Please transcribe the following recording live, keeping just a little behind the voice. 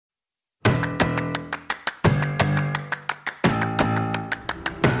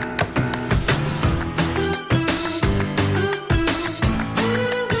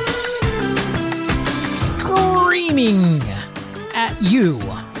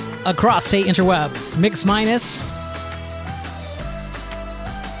across the interwebs. Mix minus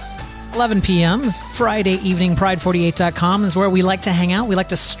 11 p.m. Friday evening. Pride48.com is where we like to hang out. We like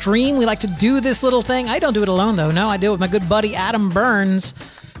to stream. We like to do this little thing. I don't do it alone, though. No, I do it with my good buddy, Adam Burns.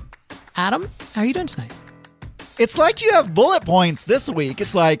 Adam, how are you doing tonight? It's like you have bullet points this week.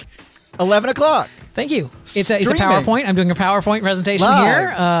 It's like 11 o'clock. Thank you. It's a PowerPoint. I'm doing a PowerPoint presentation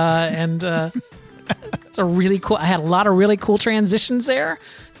here. It's a really cool. I had a lot of really cool transitions there.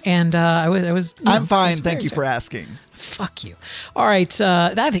 And I was. I'm fine. Thank you for asking. Fuck you. All right.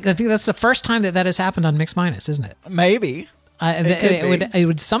 I think that's the first time that has happened on Mix Minus, isn't it? Maybe. It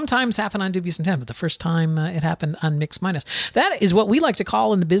would sometimes happen on Dubious Intent, but the first time it happened on Mix Minus. That is what we like to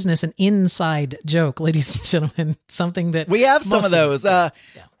call in the business an inside joke, ladies and gentlemen. Something that we have some of those.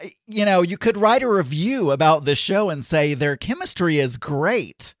 You know, you could write a review about this show and say their chemistry is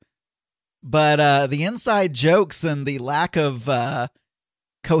great, but the inside jokes and the lack of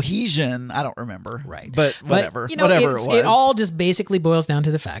cohesion, I don't remember. Right. But whatever. But, whatever it was. It all just basically boils down to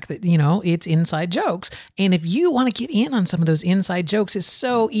the fact that, it's inside jokes. And if you want to get in on some of those inside jokes, it's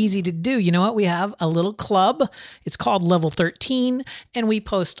so easy to do. You know what? We have a little club. It's called Level 13, and we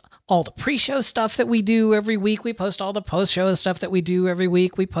post all the pre-show stuff that we do every week. We post all the post-show stuff that we do every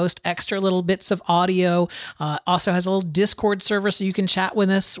week. We post extra little bits of audio. Also has a little Discord server so you can chat with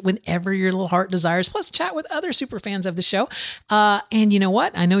us whenever your little heart desires, plus chat with other super fans of the show. And you know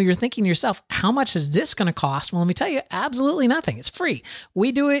what? I know you're thinking to yourself, how much is this going to cost? Well, let me tell you, absolutely nothing. It's free.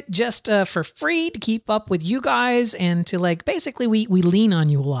 We do it just for free to keep up with you guys and to basically we lean on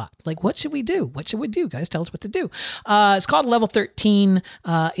you a lot. Like, what should we do? What should we do? Guys, tell us what to do. It's called Level 13.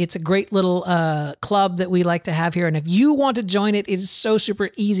 It's a great little club that we like to have here. And if you want to join it, it is so super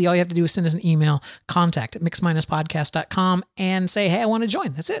easy. All you have to do is send us an email, contact@mix-podcast.com, and say, hey, I want to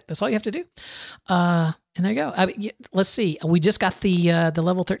join. That's it. That's all you have to do. And there you go. Let's see. We just got the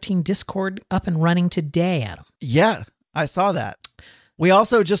Level 13 Discord up and running today, Adam. Yeah, I saw that. We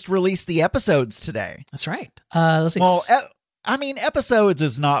also just released the episodes today. That's right. Let's see. Well, episodes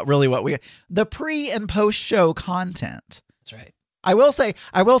is not really the pre and post show content. That's right. I will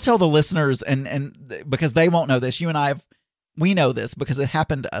tell the listeners, and because they won't know this, you and we know this because it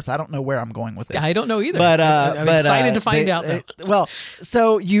happened to us. I don't know where I'm going with this. I don't know either. But I'm excited to find out. Well,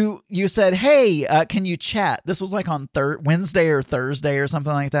 so you said, hey, can you chat? This was like on Wednesday or Thursday or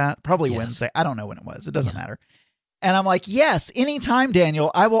something like that. Probably Wednesday. I don't know when it was. It doesn't matter. And I'm like, yes, anytime,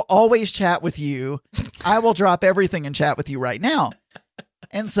 Daniel. I will always chat with you. I will drop everything and chat with you right now.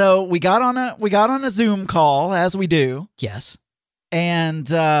 And so we got on a Zoom call, as we do. Yes. And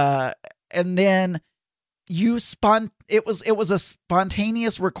then it was a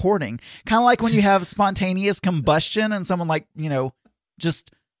spontaneous recording, kind of like when you have spontaneous combustion and someone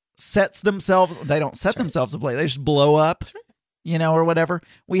just sets themselves. They don't set themselves ablaze. They just blow up, or whatever.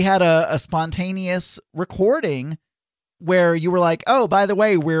 We had a spontaneous recording where you were like, oh, by the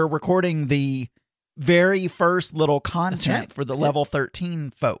way, we're recording the very first little content for the Level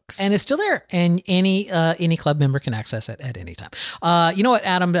 13 folks. And it's still there. And any club member can access it at any time. You know what,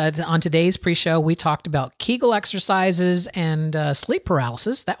 Adam, on today's pre-show, we talked about Kegel exercises and sleep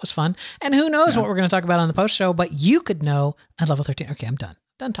paralysis. That was fun. And who knows what we're going to talk about on the post-show, but you could know at Level 13. Okay, I'm done.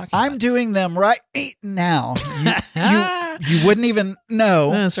 Done talking. I'm doing them right now. You wouldn't even know.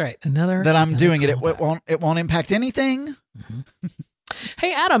 That's right. That I'm doing it. It won't impact anything. Mm-hmm.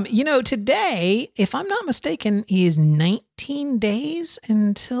 Hey, Adam, today, if I'm not mistaken, is 19 days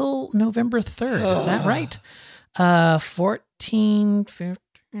until November 3rd. Is that right? 14,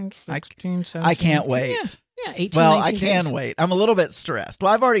 15, 16, 17. I can't wait. Yeah, 18, well, 19 I can days. wait. I'm a little bit stressed.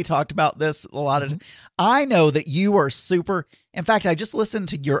 Well, I've already talked about this a lot of. I know that you are super. In fact, I just listened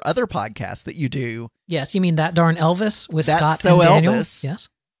to your other podcast that you do. Yes, you mean That Darn Elvis with Scott So and Daniel? Elvis. Yes.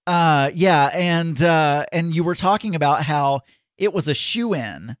 Yeah, and you were talking about how it was a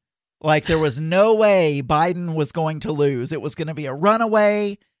shoo-in. Like there was no way Biden was going to lose. It was going to be a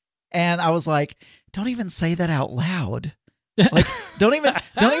runaway. And I was like, don't even say that out loud. Like,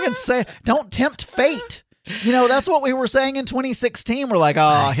 don't tempt fate. That's what we were saying in 2016. We're like,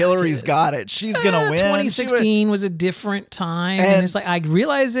 Hillary's got it. She's going to win. 2016 was a different time. And it's like, I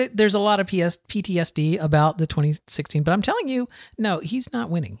realize that there's a lot of PTSD about the 2016, but I'm telling you, no, he's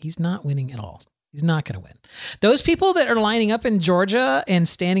not winning. He's not winning at all. He's not going to win. Those people that are lining up in Georgia and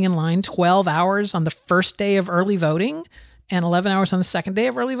standing in line 12 hours on the first day of early voting and 11 hours on the second day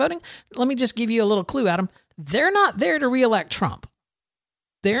of early voting, let me just give you a little clue, Adam. They're not there to reelect Trump.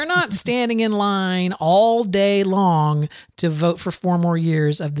 They're not standing in line all day long to vote for 4 more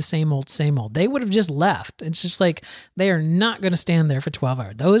years of the same old, same old. They would have just left. It's just like they are not going to stand there for 12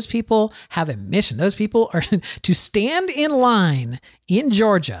 hours. Those people have a mission. Those people are to stand in line in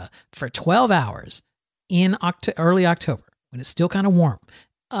Georgia for 12 hours in early October when it's still kind of warm.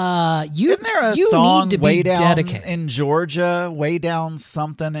 Isn't there a song need to way down dedicated. In Georgia, way down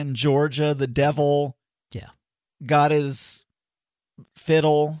something in Georgia, the devil got his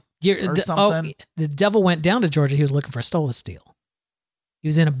fiddle or something? The devil went down to Georgia. He was looking for a stole of steel. He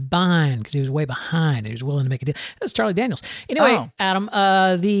was in a bind because he was way behind. He was willing to make a deal. That's Charlie Daniels. Anyway, Adam,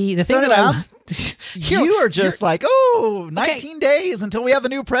 the thing that you are just like, 19 days until we have a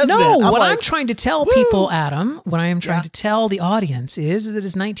new president. No, I'm trying to tell people, Adam, what I am trying to tell the audience is that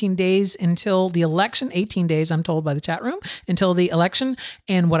it's 19 days until the election, 18 days, I'm told by the chat room, until the election.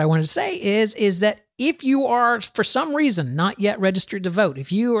 And what I wanted to say is that if you are, for some reason, not yet registered to vote,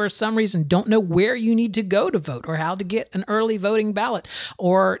 if you, or some reason, don't know where you need to go to vote or how to get an early voting ballot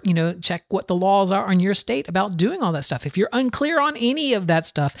or, check what the laws are in your state about doing all that stuff. If you're unclear on any of that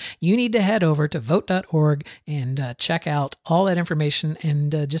stuff, you need to head over to vote.org and check out all that information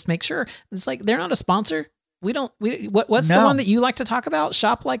and just make sure. It's like, they're not a sponsor. What's the one that you like to talk about?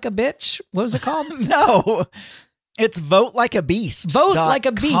 Shop Like a Bitch? What was it called? No. It's Vote Like a Beast. Vote Like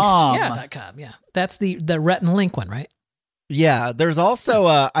a Beast. Yeah, .com. Yeah. That's the Rhett and Link one, right? Yeah. There's also,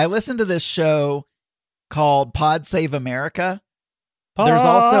 I listened to this show called Pod Save America. There's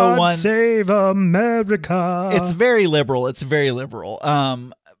also one. Save America. It's very liberal.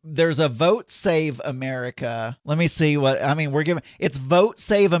 There's a Vote Save America. Let me see it's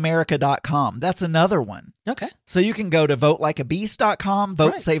votesaveamerica.com. That's another one. Okay. So you can go to votelikeabeast.com,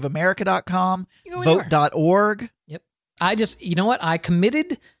 votesaveamerica.com, vote.org. Yep. I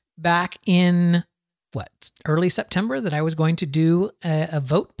committed back in early September that I was going to do a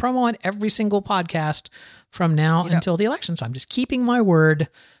vote promo on every single podcast from now until the election. So I'm just keeping my word.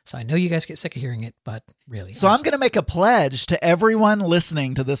 So I know you guys get sick of hearing it, but really. So I'm going to make a pledge to everyone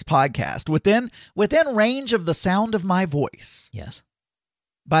listening to this podcast within range of the sound of my voice. Yes.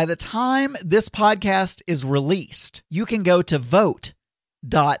 By the time this podcast is released, you can go to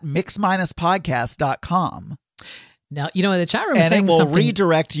vote.mix-podcast.com. Now, the chat room is saying something. And it will something.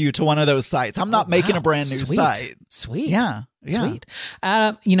 Redirect you to one of those sites. I'm not making a brand new site. Sweet. Yeah. Sweet.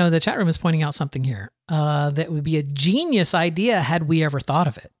 The chat room is pointing out something here that would be a genius idea had we ever thought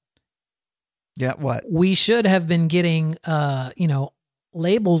of it. Yeah, what? We should have been getting,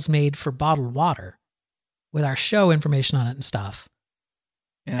 labels made for bottled water with our show information on it and stuff.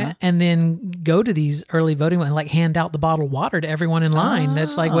 Yeah. And then go to these early voting and hand out the bottled water to everyone in line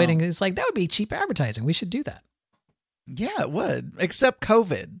that's waiting. It's that would be cheap advertising. We should do that. Yeah, it would. Except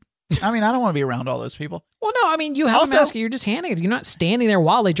COVID. I don't want to be around all those people. Well, no, you have a mask. You're just handing it. You're not standing there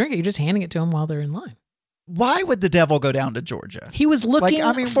while they drink it. You're just handing it to them while they're in line. Why would the devil go down to Georgia? He was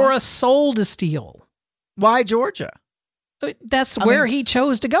looking for a soul to steal. Why Georgia? That's where he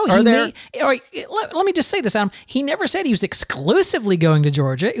chose to go. Let me just say this, Adam. He never said he was exclusively going to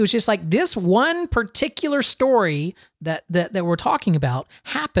Georgia. It was just this one particular story that we're talking about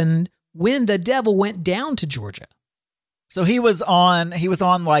happened when the devil went down to Georgia. So he was on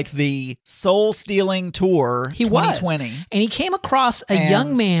the soul stealing tour. He 2020. was. And he came across a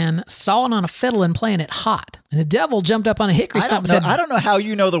young man sawing on a fiddle and playing it hot. And the devil jumped up on a hickory stump and said, I don't know how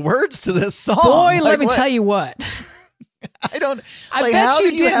you know the words to this song. Boy, let me tell you what. I bet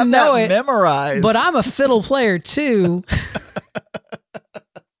you didn't know it memorized. But I'm a fiddle player too.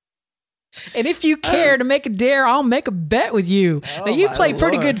 And if you care to make a dare, I'll make a bet with you. Now, you play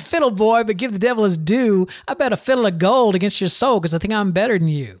pretty good fiddle, boy, but give the devil his due. I bet a fiddle of gold against your soul because I think I'm better than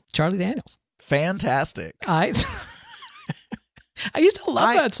you. Charlie Daniels. Fantastic. I used to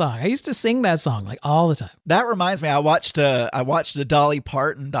love that song. I used to sing that song all the time. That reminds me, I watched a Dolly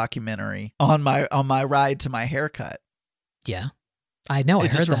Parton documentary on my ride to my haircut. Yeah. I know. I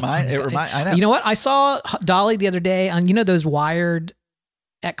heard that. I know. You know what? I saw Dolly the other day on, those Wired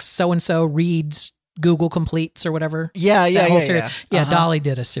X so-and-so reads Google Completes or whatever. Yeah. Yeah, Dolly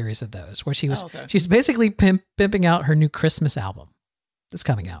did a series of those where she was she's basically pimping out her new Christmas album that's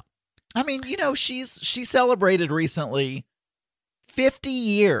coming out. She celebrated recently 50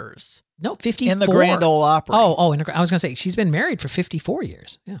 years. No, 54. In the Grand Ole Opry. I was going to say, she's been married for 54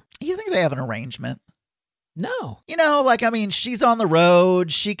 years. Yeah. You think they have an arrangement? No. She's on the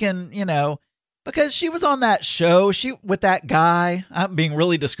road. She can, because she was on that show with that guy. I'm being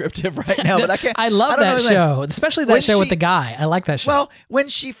really descriptive right now, but I can't. I love that show, especially that show with the guy. I like that show. Well, when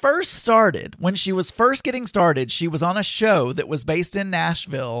she was first getting started, she was on a show that was based in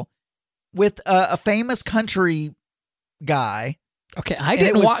Nashville with a famous country guy Okay, I And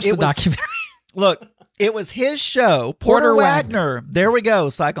didn't watch the it was- documentary. Look, it was his show, Porter Wagner. There we go,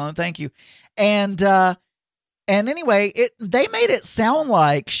 Cyclone. Thank you. And anyway, they made it sound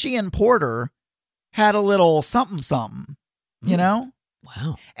like she and Porter had a little something, you know?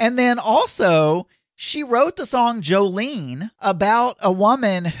 Wow. And then also, she wrote the song Jolene about a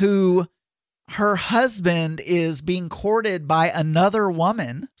woman who her husband is being courted by another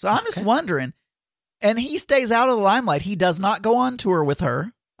woman. So I'm just wondering. And he stays out of the limelight. He does not go on tour with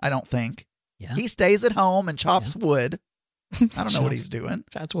her, I don't think. Yeah. He stays at home and chops wood. I don't know what he's doing.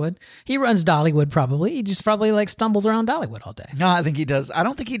 That's Wood. He runs Dollywood probably. He just probably like stumbles around Dollywood all day. No, I think he does. I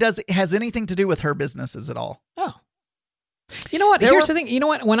don't think he has anything to do with her businesses at all. Oh. You know what? Here's the thing. You know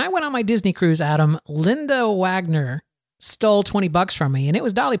what? When I went on my Disney cruise, Adam, Linda Wagner stole $20 from me, and it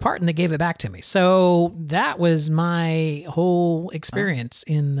was Dolly Parton that gave it back to me. So that was my whole experience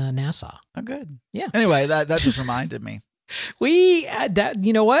in Nassau. Oh, good. Yeah. Anyway, that just reminded me. We that.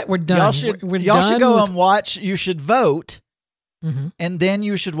 You know what? We're done. Y'all should go and watch. You should vote, and then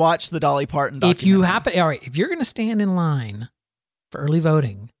you should watch the Dolly Parton documentary. If you're going to stand in line for early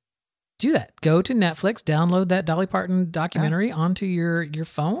voting, do that. Go to Netflix, download that Dolly Parton documentary onto your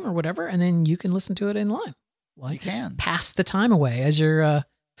phone or whatever, and then you can listen to it in line. Well, you can pass the time away as you're.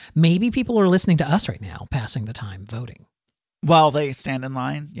 Maybe people are listening to us right now, passing the time voting while they stand in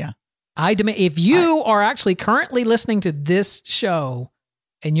line. Yeah, I demand. If you are actually currently listening to this show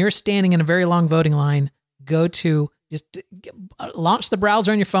and you're standing in a very long voting line, go to just launch the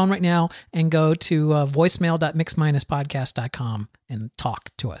browser on your phone right now and go to voicemail.mix-podcast.com and talk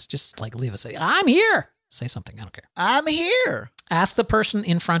to us. Just like leave us I'm here. Say something. I don't care. I'm here. Ask the person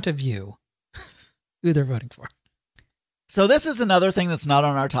in front of you who they're voting for. So this is another thing that's not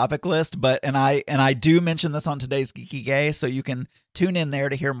on our topic list, but and I do mention this on today's Geeky Gay, so you can tune in there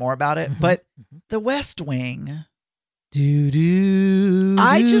to hear more about it. But the West Wing.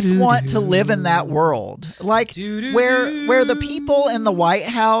 I just want to live in that world, like where the people in the White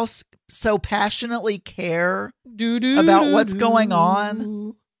House so passionately care about what's going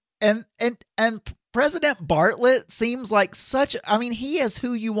on, and President Bartlett seems like he is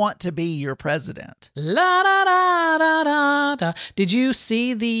who you want to be your president. La da da da da da. Did you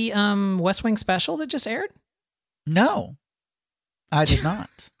see the West Wing special that just aired? No, I did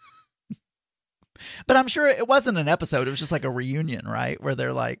not. But I'm sure it wasn't an episode. It was just like a reunion, right? Where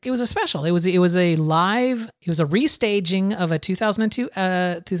they're like... It was a special. It was a restaging of a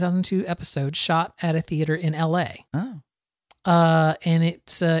 2002 episode shot at a theater in LA. Oh. And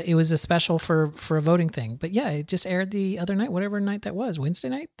it was a special for a voting thing. But yeah, it just aired the other night, whatever night that was. Wednesday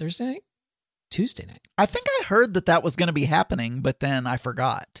night? Thursday night? Tuesday night. I think I heard that was going to be happening, but then I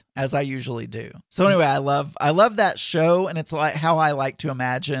forgot, as I usually do. So anyway, I love that show, and it's like how I like to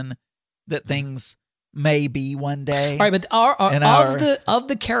imagine that things may be one day. All right, but of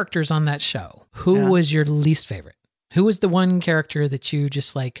the characters on that show, who was your least favorite? Who was the one character that you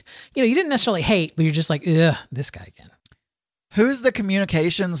just like, you didn't necessarily hate, but you're just like, ugh, this guy again. Who's the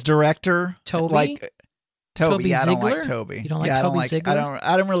communications director? Toby? Toby. Yeah, I don't Ziegler? like Toby. You don't like Toby Ziegler?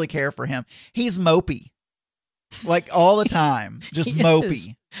 I don't really care for him. He's mopey. Like all the time. Just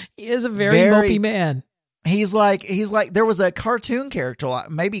mopey. He is a very mopey man. He's like there was a cartoon character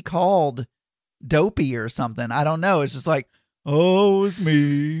maybe called Dopey or something. I don't know. It's just like, oh, it's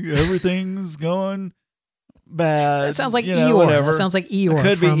me. Everything's going bad. That sounds like Eeyore. Whatever. That sounds like Eeyore. It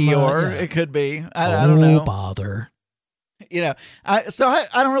could be Eeyore. It could be. I don't know. Bother. I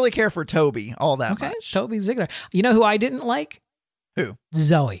don't really care for Toby all that much. Toby Ziegler. You know who I didn't like? Who?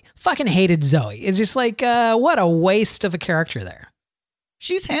 Zoe. Fucking hated Zoe. It's just like, what a waste of a character there.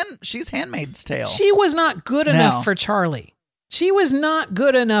 She's Handmaid's Tale. She was not good enough for Charlie.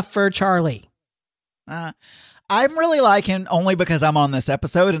 I'm really liking only because I'm on this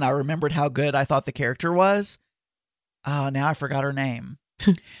episode and I remembered how good I thought the character was. Oh, now I forgot her name.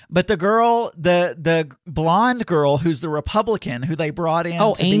 But the girl, the blonde girl who's the Republican who they brought in.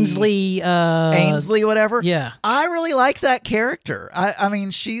 Oh, Ainsley. Ainsley, whatever. Yeah. I really like that character. I mean,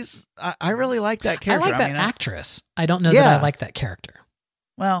 I really like that character. I like that actress. I don't know that I like that character.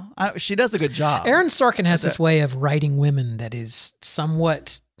 Well, she does a good job. Aaron Sorkin has this way of writing women that is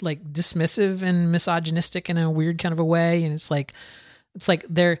somewhat like dismissive and misogynistic in a weird kind of a way. And it's like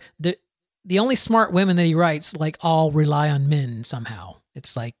they're the only smart women that he writes like all rely on men somehow.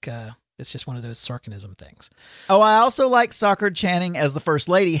 It's like, it's just one of those Sorkinism things. Oh, I also like Stockard Channing as the first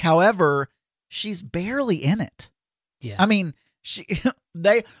lady. However, she's barely in it. Yeah. I mean,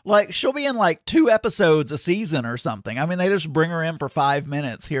 she'll be in like 2 episodes a season or something. I mean, they just bring her in for 5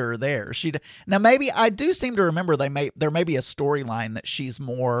 minutes here or there. Now maybe I do seem to remember there may be a storyline that she's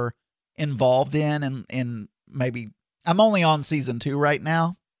more involved in and maybe I'm only on season 2 right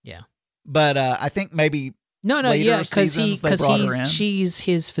now. Yeah. But I think maybe No, later yeah, because seasons they brought her in. she's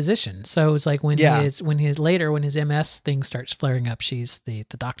his physician. So it's like when his MS thing starts flaring up, she's the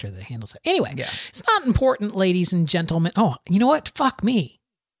doctor that handles it. Anyway, Yeah. it's not important, ladies and gentlemen. Oh, you know what? Fuck me.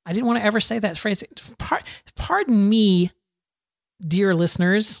 I didn't want to ever say that phrase. Pardon me, dear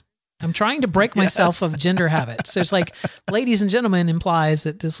listeners. I'm trying to break myself of gender habits. So it's like, ladies and gentlemen implies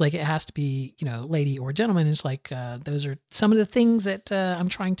that this, like, it has to be, lady or gentleman. It's like, those are some of the things that I'm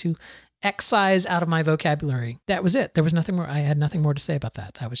trying to excise out of my vocabulary. That was it. There was nothing more. I had nothing more to say about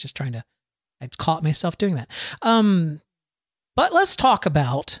that. I was just I caught myself doing that. But let's talk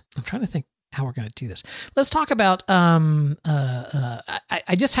about, I'm trying to think how we're going to do this. Let's talk about, I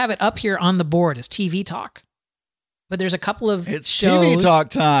just have it up here on the board as TV talk. But there's a couple of shows. TV talk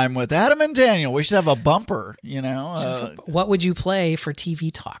time with Adam and Daniel. We should have a bumper, what would you play for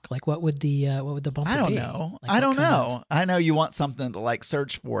TV talk? Like, what would the bumper be? I don't know. Like, I don't know. I know you want something to like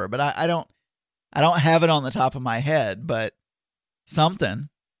search for, but I don't have it on the top of my head, but something.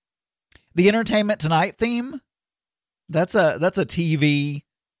 The Entertainment Tonight theme. That's a TV,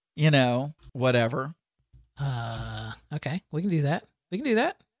 whatever. Okay. We can do that.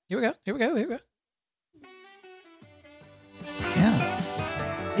 Here we go.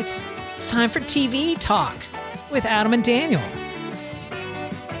 Yeah. It's time for TV talk with Adam and Daniel.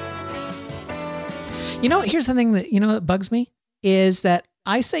 Here's something that, that bugs me is that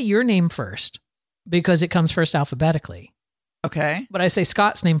I say your name first because it comes first alphabetically. Okay. But I say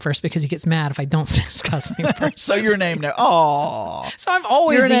Scott's name first because he gets mad if I don't say Scott's name first. So your name never. Oh. So I'm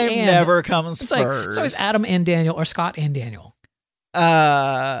always your the name and. never comes it's first. Like, it's always Adam and Daniel or Scott and Daniel.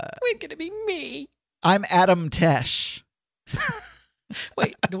 It's gonna be me. I'm Adam Tesh.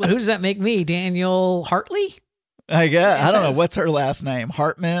 Wait, who does that make me? Daniel Hartley? I guess. I don't know. What's her last name?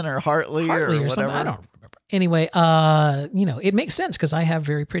 Hartman or Hartley or whatever? Something. I don't remember. Anyway, it makes sense because I have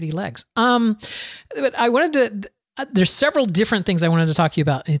very pretty legs. But I wanted to, there's several different things I wanted to talk to you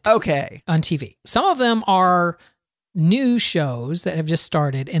about. Okay. On TV. Some of them are new shows that have just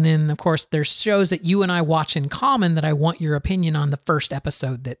started. And then, of course, there's shows that you and I watch in common that I want your opinion on the first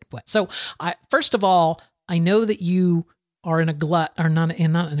episode that went. So, first of all, I know that you are in a glut, or not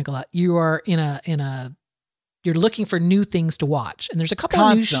in a glut. You are you're looking for new things to watch, and there's a couple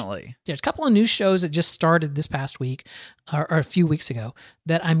constantly. There's a couple of new shows that just started this past week, or a few weeks ago,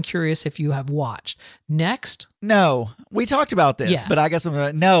 that I'm curious if you have watched. Next, no, we talked about this, but I guess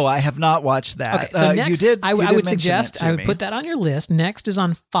no, I have not watched that. Okay, so next, you did. I would suggest I would put that on your list. Next is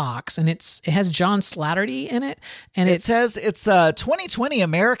on Fox, and it has John Slattery in it, and it says it's a 2020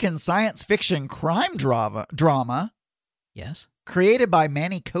 American science fiction crime drama. Yes. Created by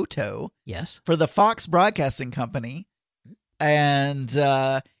Manny Coto. Yes. For the Fox Broadcasting Company. And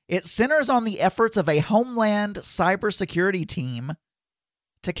it centers on the efforts of a Homeland cybersecurity team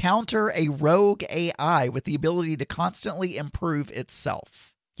to counter a rogue AI with the ability to constantly improve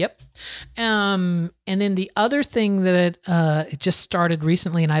itself. Yep. And then the other thing that it just started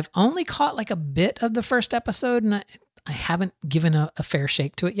recently, and I've only caught like a bit of the first episode, and I haven't given a fair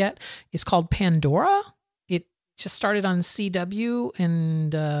shake to it yet. It's called Pandora. Just started on CW,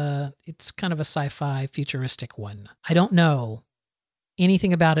 and it's kind of a sci-fi futuristic one. I don't know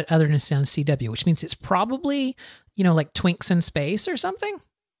anything about it other than it's on CW, which means it's probably, like Twinks in Space or something.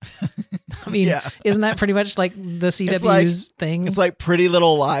 I mean, Isn't that pretty much like the CW's thing? It's like Pretty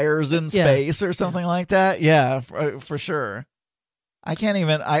Little Liars in Space or something like that. Yeah, for sure. I can't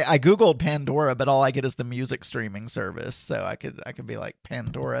even. I googled Pandora, but all I get is the music streaming service. So I could be like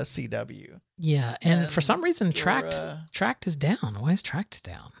Pandora CW. Yeah, and for some reason, Tracked is down. Why is Tracked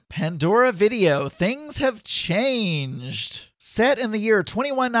down? Pandora Video. Things have changed. Set in the year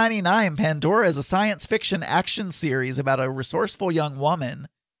 2199, Pandora is a science fiction action series about a resourceful young woman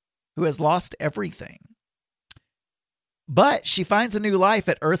who has lost everything. But she finds a new life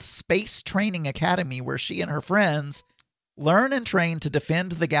at Earth's Space Training Academy, where she and her friends learn and train to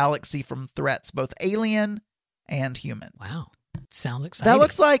defend the galaxy from threats, both alien and human. Wow. Sounds exciting.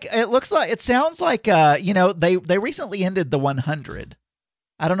 It sounds like, they recently ended the 100.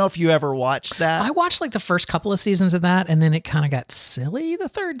 I don't know if you ever watched that. I watched like the first couple of seasons of that, and then it kind of got silly the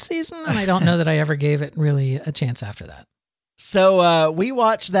third season, and I don't know that I ever gave it really a chance after that. So we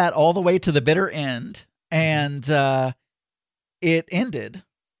watched that all the way to the bitter end, and it ended.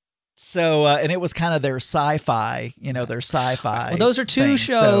 So, and it was kind of their sci-fi, their sci-fi. Well, those are two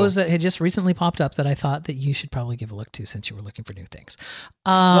shows that had just recently popped up that I thought that you should probably give a look to since you were looking for new things.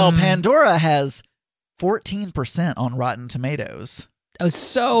 Well, Pandora has 14% on Rotten Tomatoes. I was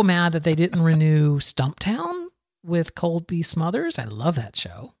so mad that they didn't renew Stumptown with Colby Smothers. I love that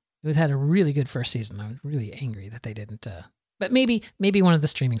show. It had a really good first season. I was really angry that they didn't. But maybe one of the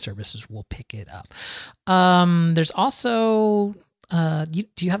streaming services will pick it up. There's also, do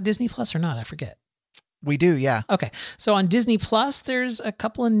you have Disney Plus or not? I forget. We do, yeah. Okay, so on Disney Plus, there's a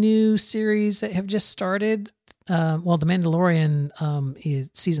couple of new series that have just started. The Mandalorian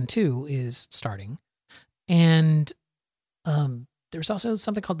season 2 is starting, and there's also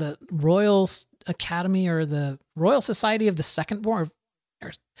something called the Royal Academy or the Royal Society of the Second-Born,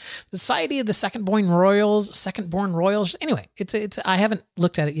 or the Society of the Second-Born Royals. Anyway, it's I haven't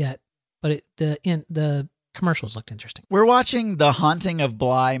looked at it yet, but the commercials looked interesting. We're watching The Haunting of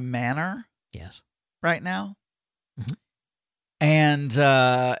Bly Manor. Yes. Right now. Mhm.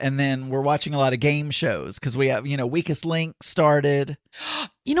 And then we're watching a lot of game shows because we have, Weakest Link started.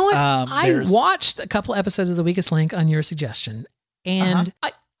 You know what? I there's- watched a couple episodes of The Weakest Link on your suggestion, and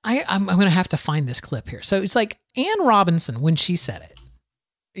I'm going to have to find this clip here. So it's like Anne Robinson, when she said it,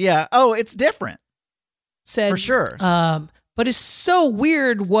 Yeah. Oh, it's different. said For sure. but it's so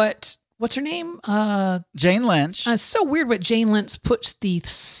weird what's her name? Jane Lynch. It's so weird what Jane Lynch puts the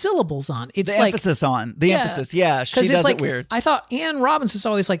syllables on. It's the like emphasis on. The Yeah. emphasis. Yeah. She 'cause does it's like it weird. I thought Anne Robinson was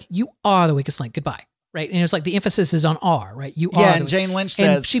always like, "You are the weakest link. Goodbye." Right, and it's like the emphasis is on R. Right, you are. Yeah, the and Jane Lynch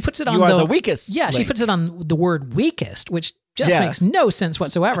and says, she puts it on you are the weakest Yeah, she link. puts it on the word weakest, which just Yeah. makes no sense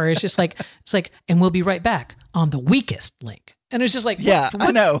whatsoever. It's just like and we'll be right back on the weakest link, and it's just like, Yeah,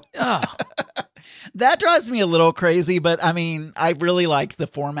 I know. Oh, That drives me a little crazy, but I mean, I really like the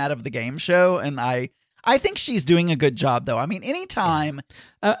format of the game show, and I think she's doing a good job, though. I mean, anytime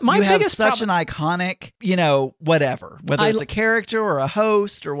my you have biggest such an iconic, whatever, whether it's a character or a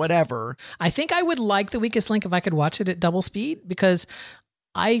host or whatever. I think I would like the weakest link if I could watch it at double speed, because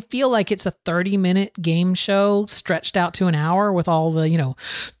I feel like it's a 30-minute game show stretched out to an hour with all the,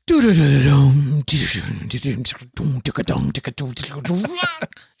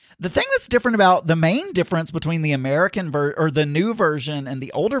 The thing that's different about the main difference between the American or the new version and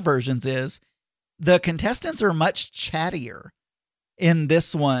the older versions is the contestants are much chattier in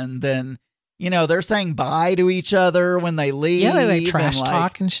this one than, they're saying bye to each other when they leave. Yeah, they like and, trash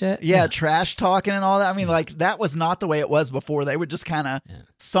talk and shit. Yeah, trash talking and all that. I mean, that was not the way it was before. They would just kind of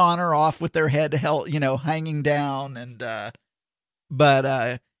saunter off with their head held, hanging down. And,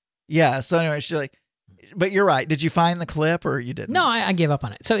 yeah. So anyway, she's like, but you're right. Did you find the clip or you didn't? No, I gave up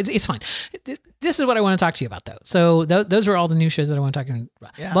on it. So it's fine. This is what I want to talk to you about, though. So those are all the new shows that I want to talk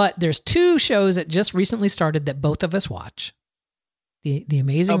about. Yeah. But there's 2 shows that just recently started that both of us watch. The Amazing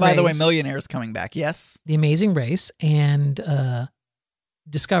Race. Oh, by the way, Millionaire's coming back. Yes. The Amazing Race and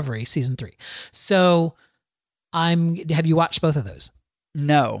Discovery season 3. So have you watched both of those?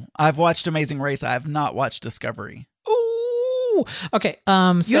 No, I've watched Amazing Race. I have not watched Discovery. Ooh. Okay.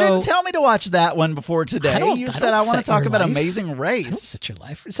 So You didn't tell me to watch that one before today. You I said don't I want to set talk your about life. Amazing I don't Race. set your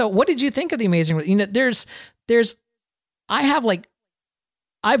life. So what did you think of the Amazing Race?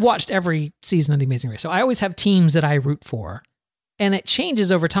 I've watched every season of the Amazing Race. So I always have teams that I root for. And it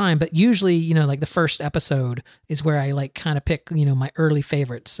changes over time, but usually, like the first episode is where I kind of pick, my early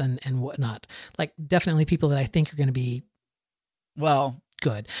favorites and whatnot. Like definitely people that I think are going to be Well,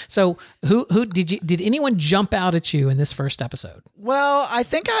 good. So who did anyone jump out at you in this first episode? I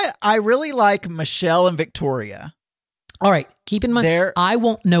think I really like Michelle and Victoria. All right. Keep in mind, I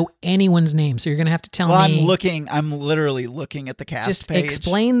won't know anyone's name. So you're going to have to tell me. I'm literally looking at the cast just page.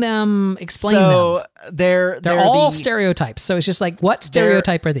 explain them. So they're all stereotypes. So it's just like, what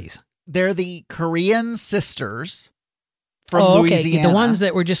stereotype are these? They're the Korean sisters from okay. Louisiana. The ones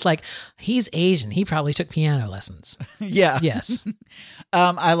that were just like, he's Asian. He probably took piano lessons. Yeah. Yes.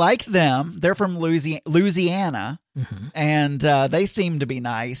 I like them. They're from Louisiana, Mm-hmm. and they seem to be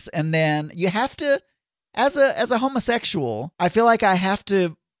nice. And then you have to, as a homosexual, I feel like I have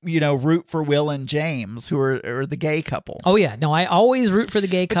to, root for Will and James, who are the gay couple. Oh yeah, no, I always root for the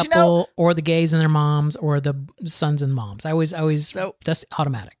gay But couple or the gays and their moms or the sons and moms. I always So- that's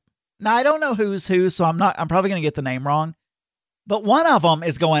automatic. Now I don't know who's who, so I'm probably going to get the name wrong. But one of them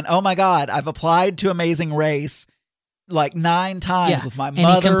is going, "Oh my God, I've applied to Amazing Race like 9 times with my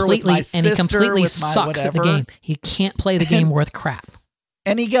mother, with my sister, and he completely with my sucks at the whatever." game. He can't play the game worth crap.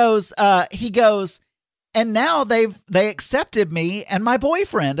 And he goes, and now they accepted me and my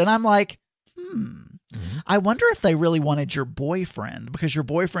boyfriend. And I'm like, I wonder if they really wanted your boyfriend, because your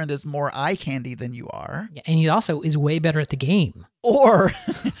boyfriend is more eye candy than you are. Yeah, and he also is way better at the game. Or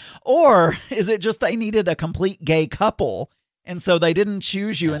is it just they needed a complete gay couple? And so they didn't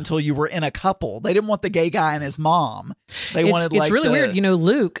choose you until you were in a couple. They didn't want the gay guy and his mom. It's really weird.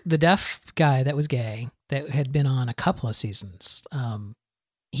 Luke, the deaf guy that was gay, that had been on a couple of seasons,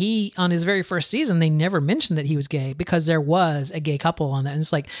 he, on his very first season, they never mentioned that he was gay because there was a gay couple on that. And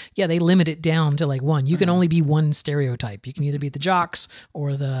it's like, yeah, they limit it down to like one. You can only be one stereotype. You can either be the jocks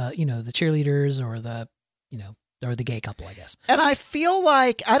or the, the cheerleaders or the, or the gay couple, I guess. And I feel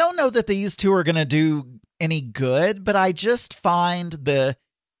like, I don't know that these two are going to do any good, but I just find the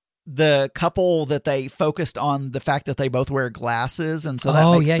couple that they focused on the fact that they both wear glasses, and so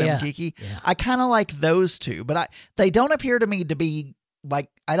that makes them geeky. Yeah. I kind of like those two, but they don't appear to me to be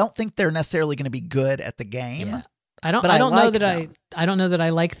like, I don't think they're necessarily going to be good at the game. Yeah. I don't know that I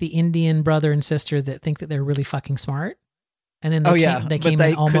like the Indian brother and sister that think that they're really fucking smart. And then they came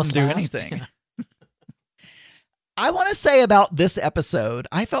in almost couldn't do last. anything. Yeah. I want to say about this episode,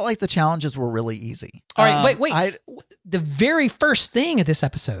 I felt like the challenges were really easy. All right, wait. The very first thing of this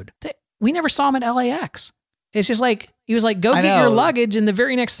episode, we never saw him at LAX. It's just like, he was like, go get your luggage. And the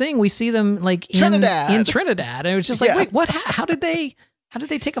very next thing we see them like in Trinidad. And it was just like, wait, what? How did they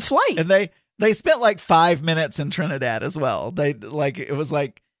take a flight? And they spent like 5 minutes in Trinidad as well. It was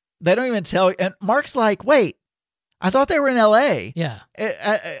like, they don't even tell. And Mark's like, wait, I thought they were in LA. Yeah.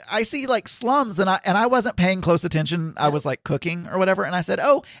 I see like slums, and I wasn't paying close attention. I was like cooking or whatever. And I said,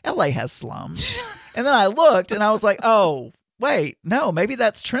 oh, LA has slums. And then I looked and I was like, oh, wait, no, maybe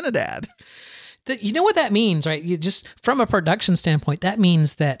that's Trinidad. You know what that means, right? You just, from a production standpoint, that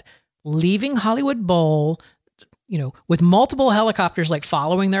means that leaving Hollywood Bowl, with multiple helicopters like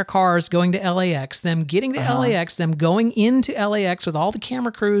following their cars going to LAX, them getting to LAX, them going into LAX with all the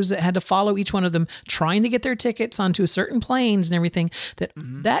camera crews that had to follow each one of them, trying to get their tickets onto certain planes and everything,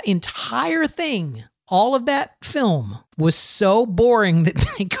 that entire thing, all of that film was so boring that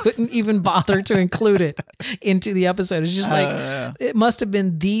they couldn't even bother to include it into the episode. It's just like, it must have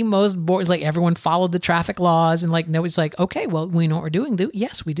been the most boring. Like everyone followed the traffic laws and like, no, it's like, okay, well, we know what we're doing.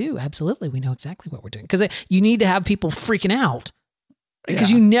 Yes, we do. Absolutely. We know exactly what we're doing. Because you need to have people freaking out.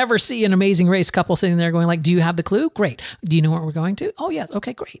 Because you never see an Amazing Race couple sitting there going like, do you have the clue? Great. Do you know where we're going to? Oh, yeah.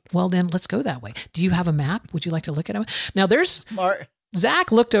 Okay, great. Well, then let's go that way. Do you have a map? Would you like to look at it? Now there's...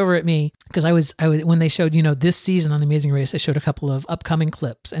 Zach looked over at me because I was when they showed, this season on The Amazing Race, they showed a couple of upcoming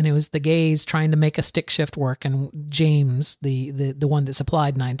clips, and it was the gays trying to make a stick shift work, and James, the one that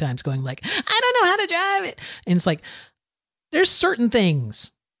supplied 9 times, going like, I don't know how to drive it. And it's like, there's certain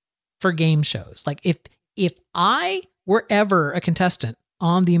things for game shows. Like if I were ever a contestant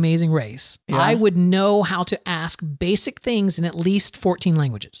on The Amazing Race, I would know how to ask basic things in at least 14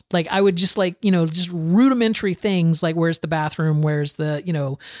 languages. Like I would just just rudimentary things like, where's the bathroom? Where's the,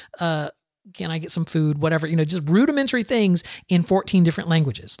 can I get some food? Whatever, just rudimentary things in 14 different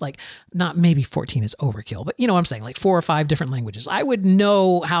languages. Like not maybe 14 is overkill, but you know what I'm saying? Like 4 or 5 different languages. I would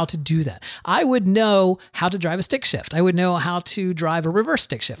know how to do that. I would know how to drive a stick shift. I would know how to drive a reverse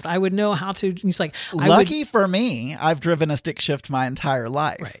stick shift. I would know how to, it's like, lucky for me, I've driven a stick shift my entire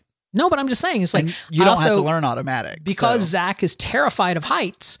life. Right. No, but I'm just saying, it's like, and you don't have to learn automatic. Because Zach is terrified of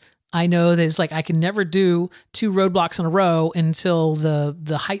heights, I know that it's like, I can never do 2 roadblocks in a row until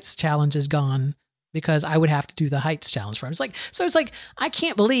the heights challenge is gone, because I would have to do the heights challenge for him. It's like, I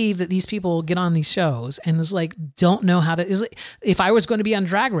can't believe that these people get on these shows and it's like, don't know how to, if I was going to be on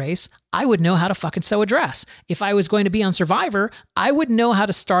Drag Race, I would know how to fucking sew a dress. If I was going to be on Survivor, I would know how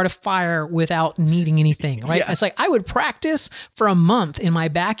to start a fire without needing anything, right? Yeah. It's like, I would practice for a month in my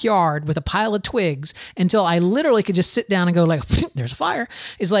backyard with a pile of twigs until I literally could just sit down and go like, there's a fire.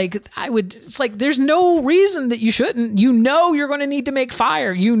 It's like, there's no reason that you shouldn't. You're going to need to make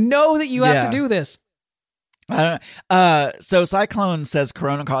fire. That you have to do this. So Cyclone says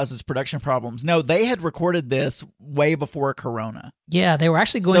Corona causes production problems. No, they had recorded this way before Corona. Yeah, they were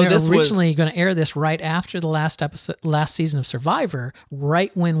actually going to air this right after the last season of Survivor,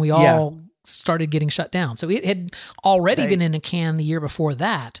 right when we all started getting shut down. So it had already been in a can the year before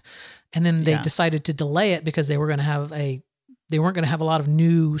that, and then they decided to delay it because they weren't going to have a lot of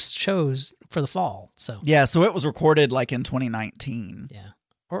new shows for the fall. So it was recorded like in 2019,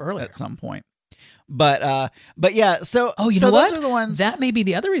 or earlier at some point. But yeah, so know those what? are the ones. That may be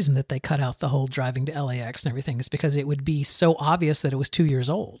the other reason that they cut out the whole driving to LAX and everything, is because it would be so obvious that it was 2 years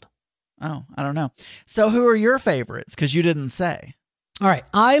old. Oh, I don't know. So who are your favorites? Because you didn't say. All right,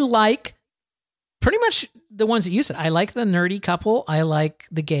 I like pretty much the ones that you said. I like the nerdy couple. I like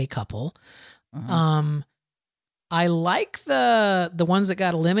the gay couple. Uh-huh. I like the ones that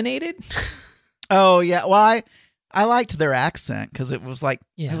got eliminated. Oh yeah, well I liked their accent because it was like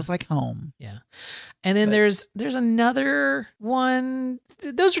home. Yeah. And then there's another one.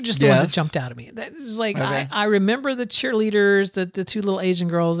 Those are just the ones that jumped out at me. That is like, okay. I remember the cheerleaders, the 2 little Asian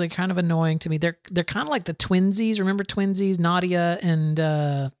girls. They're kind of annoying to me. They're kind of like the twinsies. Remember twinsies, Nadia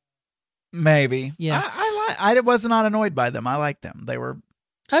and maybe. Yeah. I was not annoyed by them. I liked them. They were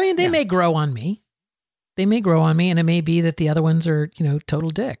I mean, they Yeah. may grow on me. They may grow on me, and it may be that the other ones are, total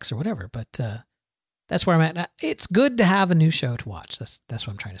dicks or whatever. But that's where I'm at. It's good to have a new show to watch. That's what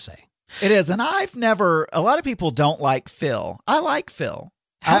I'm trying to say. It is. And a lot of people don't like Phil. I like Phil.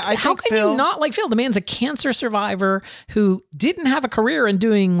 I How think can Phil, you not like Phil? The man's a cancer survivor who didn't have a career in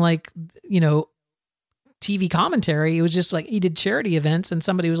doing TV commentary. It was just like he did charity events, and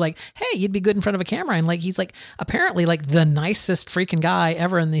somebody was like, "Hey, you'd be good in front of a camera." And like he's like apparently like the nicest freaking guy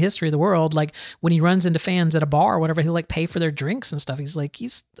ever in the history of the world. Like when he runs into fans at a bar or whatever, he'll like pay for their drinks and stuff.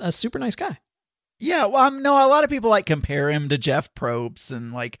 He's a super nice guy. Yeah, well, no, a lot of people like compare him to Jeff Probst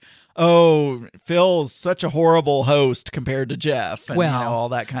and like, oh, Phil's such a horrible host compared to Jeff, and all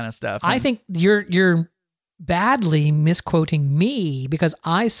that kind of stuff. I think you're badly misquoting me because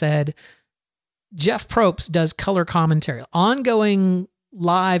I said Jeff Probst does color commentary, ongoing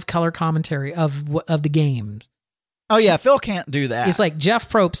live color commentary of the games. Oh yeah, Phil can't do that. It's like Jeff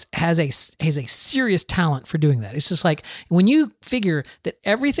Probst has a serious talent for doing that. It's just like when you figure that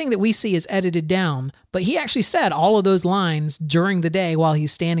everything that we see is edited down, but he actually said all of those lines during the day while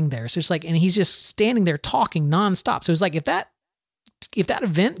he's standing there. So it's like, and he's just standing there talking nonstop. So it's like if that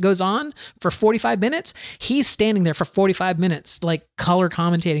event goes on for 45 minutes, he's standing there for 45 minutes, like color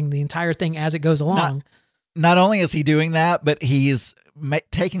commentating the entire thing as it goes along. Not only is he doing that, but he's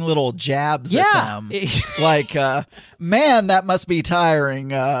taking little jabs at them. Like, man, that must be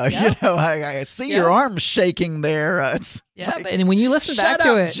tiring. I see your arms shaking there. And when you listen back Shut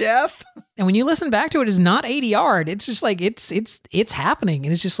to up, it, Jeff. And when you listen back to it, it's not 80 yard. It's just like it's happening,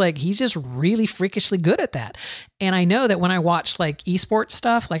 and it's just like he's just really freakishly good at that. And I know that when I watch like esports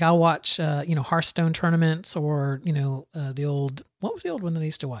stuff, like I'll watch Hearthstone tournaments or the old, what was the old one that I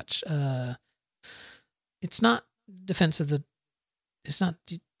used to watch? It's not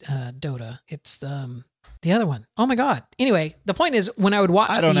Dota. It's the other one. Oh my God. Anyway, the point is when I would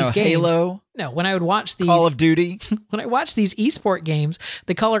watch these games, Halo. No, when I would watch these Call of Duty. when I watch these esport games,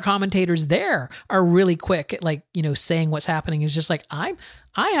 the color commentators there are really quick at saying what's happening. Is just like I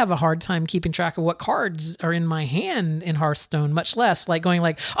have a hard time keeping track of what cards are in my hand in Hearthstone, much less like going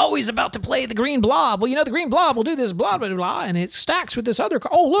like, oh, he's about to play the green blob. Well, the green blob will do this blah blah blah, and it stacks with this other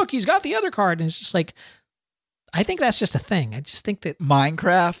card. Oh, look, he's got the other card, and it's just like, I think that's just a thing. I just think that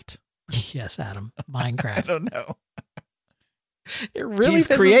Minecraft. Yes, Adam, Minecraft. I don't know. It really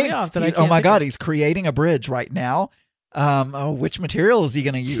pisses me off that I can't. Oh my God, he's creating a bridge right now. Which material is he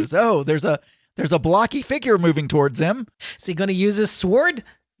going to use? Oh, there's a blocky figure moving towards him. Is he going to use his sword?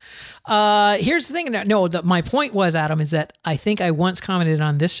 Here's the thing. No, my point was, Adam, is that I think I once commented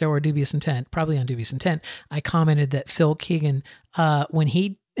on this show or Dubious Intent, probably on Dubious Intent. I commented that Phil Keegan, when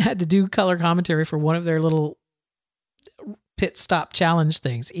he had to do color commentary for one of their little pit stop challenge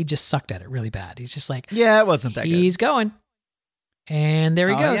things, he just sucked at it really bad. He's just like, yeah, it wasn't that good. He's going. And there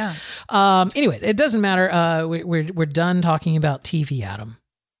he goes. Yeah. Anyway, it doesn't matter. We're done talking about TV, Adam.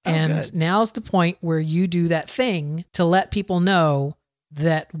 And good. Now's the point where you do that thing to let people know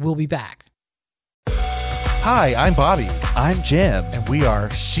that we'll be back. Hi, I'm Bobby. I'm Jim. And we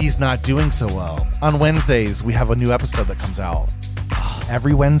are She's Not Doing So Well. On Wednesdays, we have a new episode that comes out.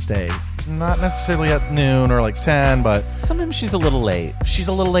 Every Wednesday. Not necessarily at noon or like 10, but Sometimes she's a little late. she's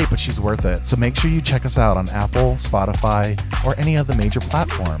a little late, but she's worth it. So make sure you check us out on Apple, Spotify, or any of the major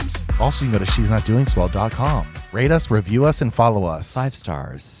platforms. Also, you can go to she'snotdoingswell.com. Rate us, review us, and follow us. 5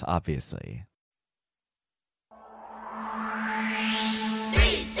 stars, obviously.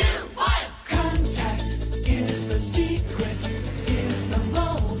 3, 2, 1. Contact is the secret, is the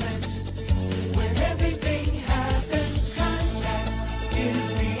moment when everything happens. Contact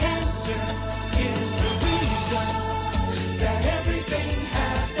is the answer, is the reason that everything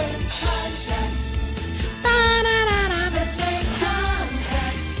happens. Contact. Let's make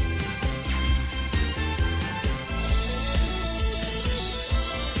contact.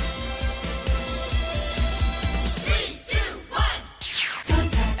 Three, two, one.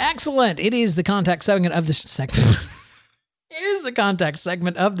 Contact. Excellent. It is the contact segment of the segment. It is the contact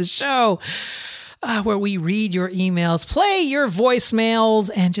segment of the show where we read your emails, play your voicemails,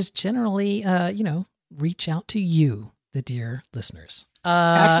 and just generally, reach out to you, the dear listeners.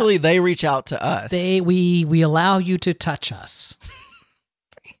 Actually, they reach out to us. We allow you to touch us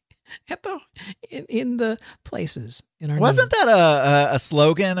in the places in our Wasn't that a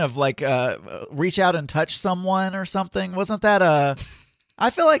slogan of like reach out and touch someone or something? Wasn't that I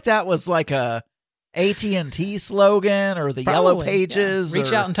feel like that was like a AT&T slogan or the Yellow Probably, Pages. yeah.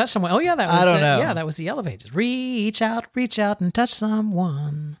 Reach or- out and touch someone. Oh yeah, that was I don't know. Yeah, that was the Yellow Pages. Reach out and touch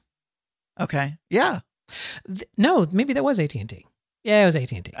someone. Okay. Yeah. No, maybe that was AT&T. Yeah, it was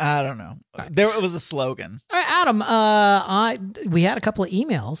AT&T. I don't know. right. There it was a slogan. All right, Adam. We had a couple of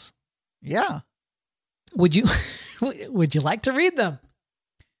emails. Yeah. Would you like to read them?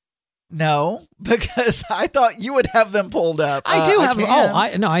 No, because I thought you would have them pulled up. I do have.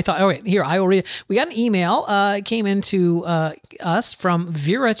 can. I thought. All right, here I will read it. We got an email. It came into us from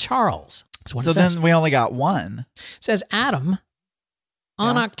Vera Charles. That's what So it says. then we only got one. It says, Adam,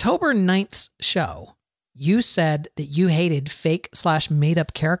 on Yeah. October 9th's show, you said that you hated fake/made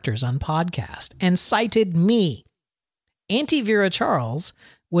up characters on podcast and cited me. Auntie Vera Charles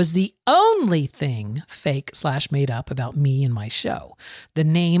was the only thing fake/made up about me and my show. The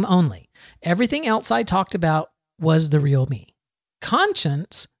name only. Everything else I talked about was the real me.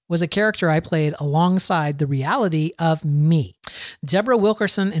 Conscience was a character I played alongside the reality of me. Deborah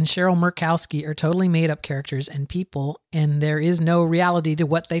Wilkerson and Cheryl Murkowski are totally made up characters and people, and there is no reality to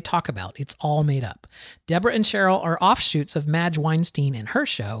what they talk about. It's all made up. Deborah and Cheryl are offshoots of Madge Weinstein and her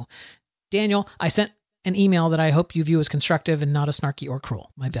show. Daniel, I sent an email that I hope you view as constructive and not as snarky or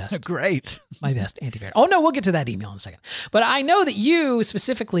cruel. My best. Great. My best, Auntie Vera. Oh, no, we'll get to that email in a second. But I know that you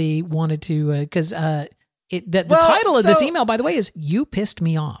specifically wanted to, because the title of this so- email, by the way, is You Pissed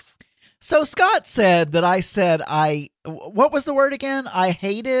Me Off. So Scott said that I said what was the word again? I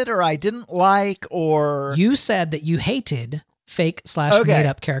hated or I didn't like or... You said that you hated fake/made Okay.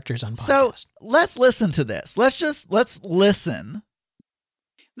 up characters on podcasts. So let's listen to this. Let's listen.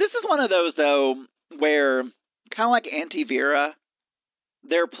 This is one of those, though, where kind of like Auntie Vera,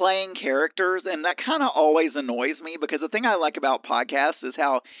 they're playing characters, and that kind of always annoys me because the thing I like about podcasts is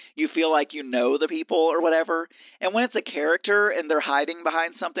how you feel like you know the people or whatever. And when it's a character and they're hiding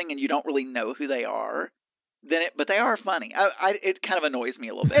behind something and you don't really know who they are, but they are funny. It kind of annoys me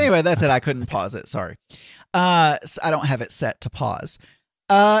a little bit. Anyway, that's it. I couldn't pause it. Sorry. So I don't have it set to pause.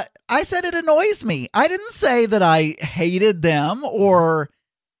 I said it annoys me. I didn't say that I hated them or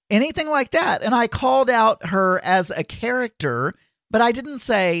anything like that. And I called out her as a character, but I didn't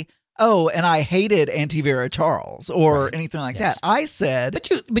say, oh, and I hated Auntie Vera Charles or Right. anything like Yes. that. I said,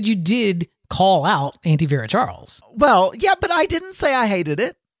 But you did call out Auntie Vera Charles. well, yeah, but I didn't say I hated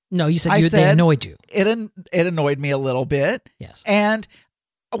it. No, you said I they said- annoyed you. It annoyed me a little bit. Yes. And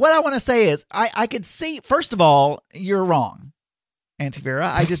what I want to say is I could see, first of all, you're wrong, Auntie Vera.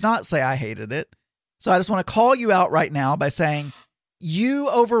 I did not say I hated it. So I just want to call you out right now by saying you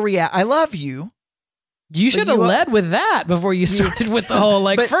overreact. I love you. You should have you- led with that before you started with the whole,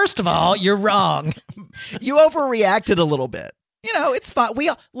 But- first of all, you're wrong. You overreacted a little bit. You know, it's fine.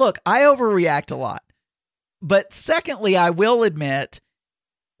 Look, I overreact a lot. But secondly, I will admit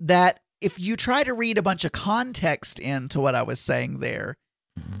that if you try to read a bunch of context into what I was saying there,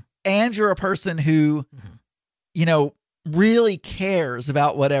 and you're a person who, you know, really cares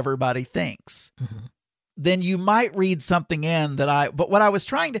about what everybody thinks, then you might read something in that but what I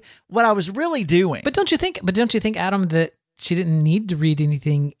was really doing. But don't you think, Adam, that she didn't need to read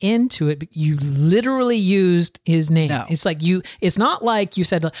anything into it? But you literally used his name. No. It's not like you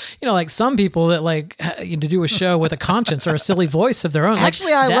said, you know, like some people that to do a show with a conscience or a silly voice of their own. Like,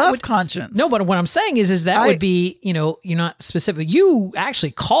 Actually, I that love would- conscience. No, but what I'm saying is that would be, you know, you're not specific. You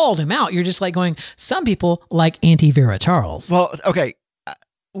actually called him out. You're just like going, some people like Auntie Vera Charles. Well, okay.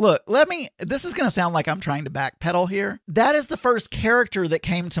 Look, this is going to sound like I'm trying to backpedal here. That is the first character that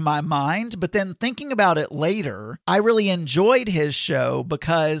came to my mind. But then thinking about it later, I really enjoyed his show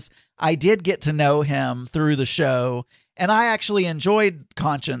because I did get to know him through the show. And I actually enjoyed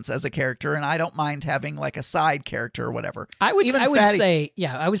Conscience as a character. And I don't mind having like a side character or whatever. I would Fatty- say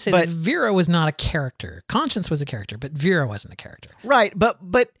that But- Vera was not a character. Conscience was a character, but Vera wasn't a character. Right. But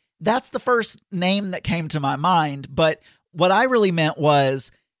that's the first name that came to my mind. But what I really meant was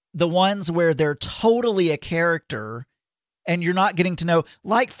the ones where they're totally a character and you're not getting to know,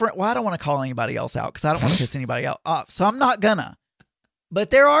 I don't want to call anybody else out because I don't want to piss anybody else off. So I'm not gonna. But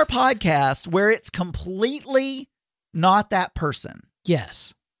there are podcasts where it's completely not that person.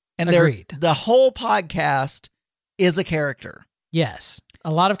 Yes. And Agreed. the whole podcast is a character. Yes.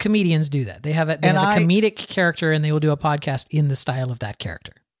 A lot of comedians do that. They have a comedic character and they will do a podcast in the style of that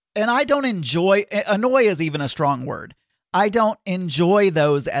character. And I don't annoy is even a strong word. I don't enjoy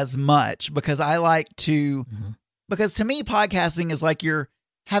those as much because I like to, because to me, podcasting is like you're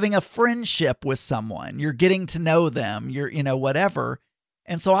having a friendship with someone. You're getting to know them. You're, whatever.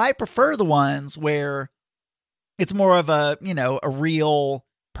 And so I prefer the ones where it's more of a real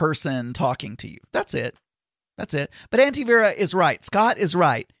person talking to you. That's it. But Auntie Vera is right. Scott is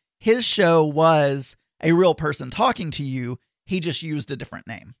right. His show was a real person talking to you. He just used a different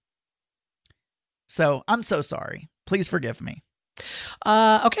name. So I'm so sorry. Please forgive me.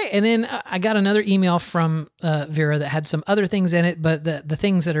 Okay, and then I got another email from Vera that had some other things in it, but the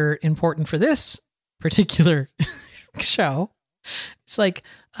things that are important for this particular show, it's like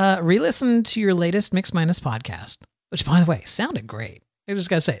re-listen to your latest Mix Minus podcast, which, by the way, sounded great. I just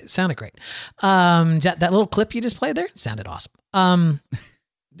gotta say, it sounded great. That little clip you just played there sounded awesome.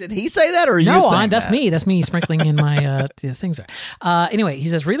 Did he say that or you No, saying that's that? me. That's me sprinkling in my things there. Anyway, he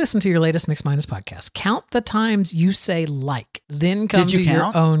says, re-listen to your latest Mix Minus podcast. Count the times you say like, then come Did you to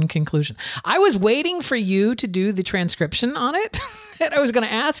count? your own conclusion. I was waiting for you to do the transcription on it. And I was going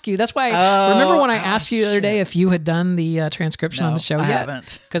to ask you. That's why, remember when I asked you the other day if you had done the transcription on No, the show I yet?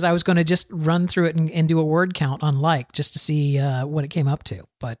 haven't. Because I was going to just run through it and do a word count on like, just to see what it came up to.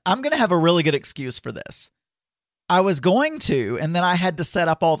 But I'm going to have a really good excuse for this. I was going to, and then I had to set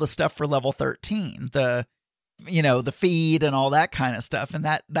up all the stuff for level 13, the feed and all that kind of stuff. And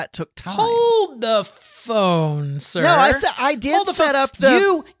that took time. hold the phone, sir. No, I did Hold the set phone. up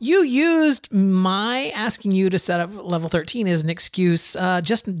the. You used my asking you to set up level 13 as an excuse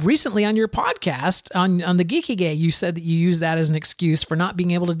just recently on your podcast on the Geeky Gay. You said that you used that as an excuse for not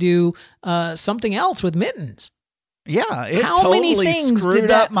being able to do something else with Mittens. Yeah, it How many totally things screwed did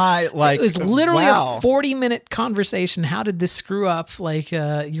that? up my like. It was literally wow. a 40-minute conversation. How did this screw up like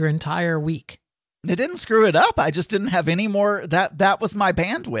your entire week? It didn't screw it up. I just didn't have any more. That was my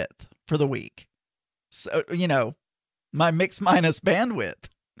bandwidth for the week. So my Mix Minus bandwidth.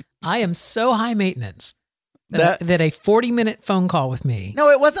 I am so high maintenance that a 40-minute phone call with me. No,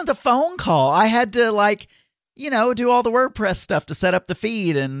 it wasn't the phone call. I had to do all the WordPress stuff to set up the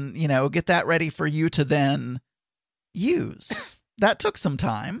feed and, get that ready for you to then use. That took some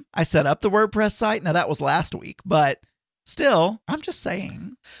time. I set up the WordPress site. Now that was last week, but still, I'm just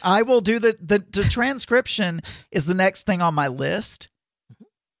saying I will do the transcription is the next thing on my list.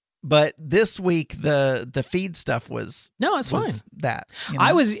 But this week, the feed stuff was It's fine. that.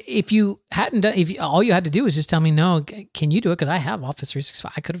 I was, if you hadn't done, all you had to do was just tell me, no, can you do it? Because I have Office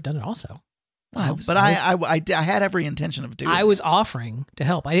 365. I could have done it also. Wow, I had every intention of doing it. I was offering to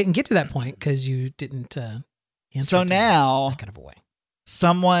help. I didn't get to that point because you didn't answer. So it now, that kind of a way.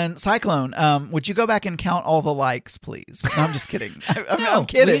 Cyclone, would you go back and count all the likes, please? No, I'm just kidding. I'm No,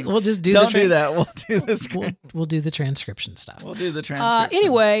 kidding. we'll just do. Don't do that. We'll do this. We'll do the transcription stuff. We'll do the transcription.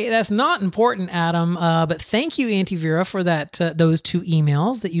 Anyway, that's not important, Adam. But thank you, Auntie Vera, for that. Those 2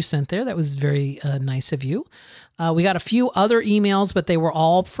 emails that you sent there. That was very nice of you. We got a few other emails, but they were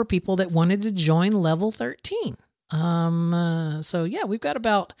all for people that wanted to join level 13. So yeah, we've got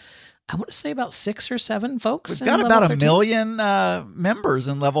about, I want to say about 6 or 7 folks. We've got in about level 13. 1 million members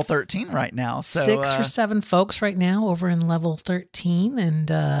in level 13 right now. So 6 or 7 folks right now over in level 13, and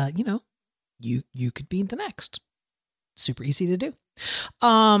you could be the next. Super easy to do.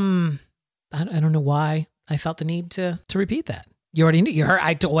 I don't know why I felt the need to repeat that. You already knew. You heard.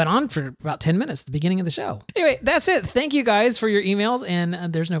 I went on for about 10 minutes at the beginning of the show. Anyway, that's it. Thank you guys for your emails,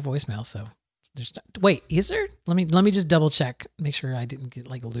 and there's no voicemail, so there's. Wait, is there? Let me just double check, make sure I didn't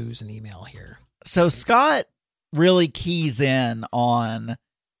lose an email here. So Scott really keys in on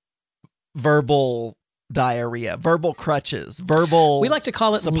verbal diarrhea, verbal crutches, verbal. We like to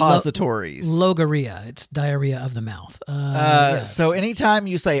call it suppositories. Logorrhea. It's diarrhea of the mouth. Yes. So anytime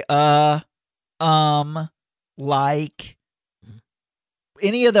you say like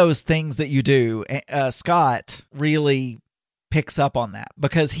any of those things that you do, Scott really picks up on that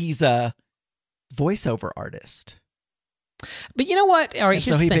because he's a voiceover artist. But you know what? All right, And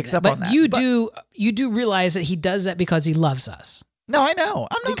here's so he the thing. picks up but on that. You But- do realize that he does that because he loves us. No, I know.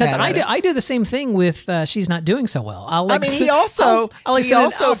 I'm not Because mad at it. I do the same thing with She's Not Doing So Well. I'll he also- I'll he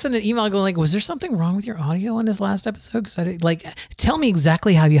also- send an email going like, was there something wrong with your audio in this last episode? Because I did, tell me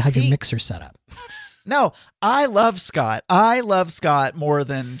exactly how you had your mixer set up. No, I love Scott. I love Scott more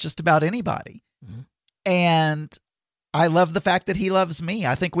than just about anybody. Mm-hmm. And I love the fact that he loves me.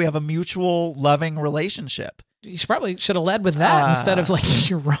 I think we have a mutual loving relationship. You should have led with that instead of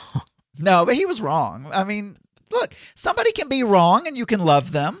you're wrong. No, but he was wrong. I mean, look, somebody can be wrong and you can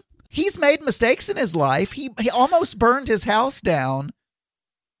love them. He's made mistakes in his life. He almost burned his house down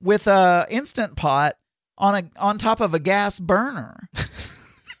with a Instant Pot on top of a gas burner.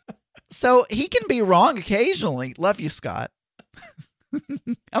 So he can be wrong occasionally. Love you, Scott.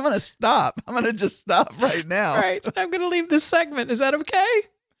 I'm going to stop. I'm going to just stop right now. All right, I'm going to leave this segment. Is that okay?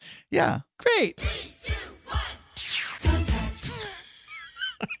 Yeah. Great. 3, 2, 1. Contact.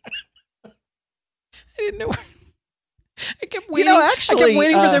 I didn't know. I kept waiting. actually, I kept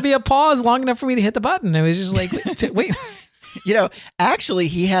waiting for there to be a pause long enough for me to hit the button. It was just like, wait. Actually,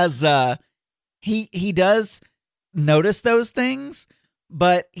 he has, he does notice those things,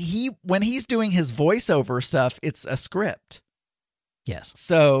 but when he's doing his voiceover stuff, it's a script. Yes.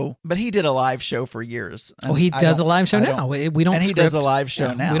 So, but he did a live show for years. Oh, he does a live show I now. don't- We don't. and he script, does a live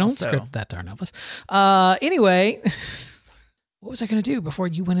show now, We don't so. script that darn Elvis. Anyway, what was I going to do before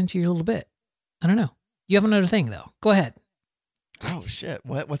you went into your little bit? I don't know. You have another thing though. Go ahead. Oh shit!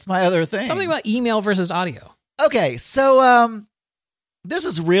 What's my other thing? Something about email versus audio. Okay, so this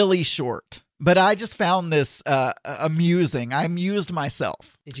is really short, but I just found this amusing. I amused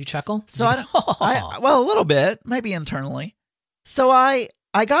myself. Did you chuckle? So well, a little bit, maybe internally. So I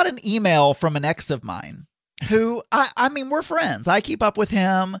got an email from an ex of mine who I mean, we're friends. I keep up with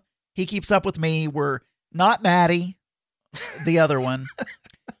him. He keeps up with me. We're not Maddie, the other one.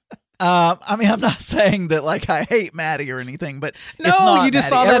 I mean, I'm not saying that like I hate Maddie or anything, but No, it's not you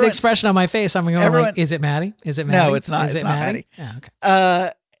just Maddie. saw that expression on my face. I'm going, like, is it Maddie? Is it Maddie? No, it's not. Is It's it not Maddie? Maddie. Yeah,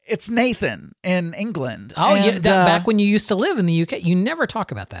 okay. It's Nathan in England. Oh, yeah. And, Back when you used to live in the UK, you never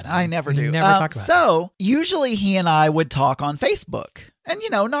talk about that. I never do. You never talk about so usually he and I would talk on Facebook, and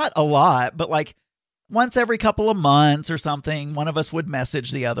not a lot, but like once every couple of months or something, one of us would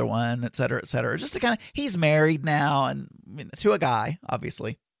message the other one, et cetera, just to kind of. He's married now, and to a guy,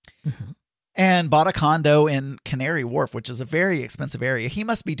 obviously. Mm-hmm. And bought a condo in Canary Wharf, which is a very expensive area. He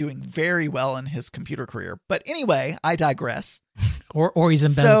must be doing very well in his computer career. But anyway, I digress. Or he's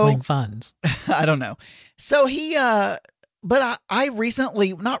embezzling funds. I don't know. So he, but I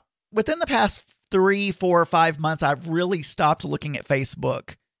recently, not within the past 3, 4, or 5 months, I've really stopped looking at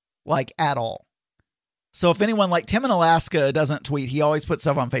Facebook like at all. So if anyone like Tim in Alaska doesn't tweet, he always puts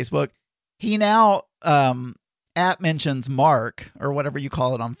stuff on Facebook. He now mentions Mark or whatever you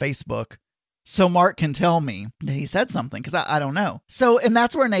call it on Facebook. So Mark can tell me that he said something because I don't know. So, and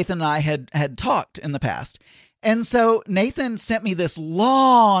that's where Nathan and I had talked in the past. And so Nathan sent me this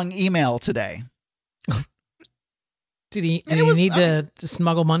long email today. Did he And it was- need to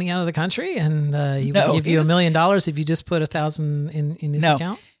smuggle money out of the country and he No, would give he you just- $1 million if you just put 1,000 in his No.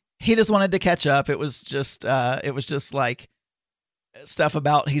 account? He just wanted to catch up. It was just like stuff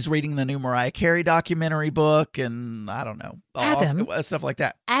about he's reading the new Mariah Carey documentary book, and I don't know, Adam. stuff like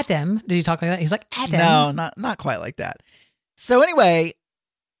that. Adam, did he talk like that? He's like, Adam. No, not quite like that. So anyway,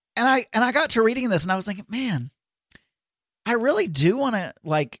 and I got to reading this, and I was thinking, man, I really do want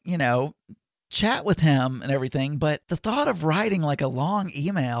to chat with him and everything, but the thought of writing like a long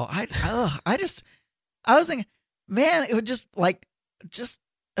email, I was thinking, man, it would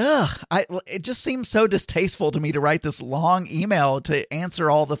it just seems so distasteful to me to write this long email to answer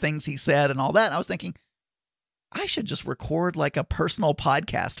all the things he said and all that. And I was thinking, I should just record like a personal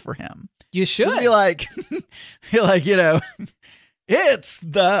podcast for him. You should. Just be like, it's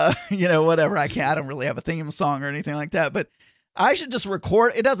the, whatever. I don't really have a theme song or anything like that, but I should just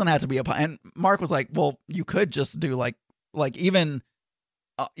record. It doesn't have to be and Mark was like, well, you could just do like even,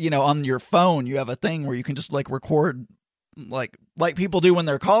 on your phone, you have a thing where you can just like record like people do when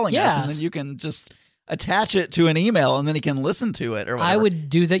they're calling us, and then you can just attach it to an email and then he can listen to it or whatever. I would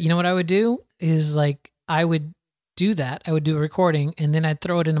do that. You know what I would do is like, I would do that. I would do a recording and then I'd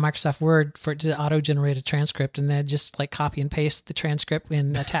throw it into Microsoft Word for it to auto-generate a transcript, and then just like copy and paste the transcript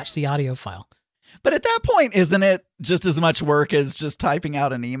and attach the audio file. But at that point, isn't it just as much work as just typing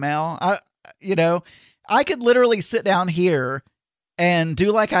out an email? I could literally sit down here and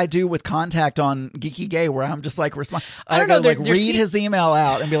do like I do with Contact on Geeky Gay, where I'm just like respond. I don't know, gotta like they're read his email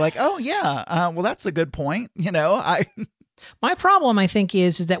out and be like, oh yeah, well that's a good point. My problem, I think,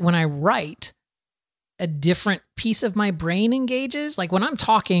 is that when I write, a different piece of my brain engages. Like when I'm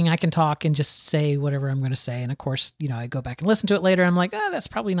talking, I can talk and just say whatever I'm going to say. And of course, I go back and listen to it later. I'm like, that's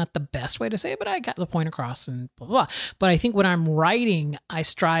probably not the best way to say it, but I got the point across and blah, blah, blah. But I think when I'm writing, I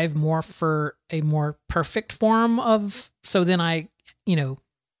strive more for a more perfect form of, so then I,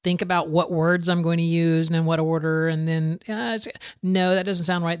 think about what words I'm going to use and in what order. And then, no, that doesn't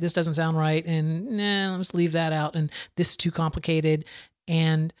sound right. This doesn't sound right. And let's leave that out. And this is too complicated.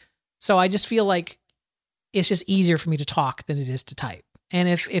 And so I just feel like it's just easier for me to talk than it is to type. And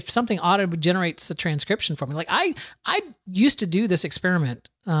if something auto generates a transcription for me, like I used to do this experiment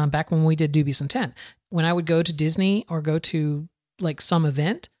back when we did Dubious Intent. When I would go to Disney or go to like some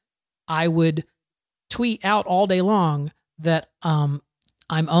event, I would tweet out all day long that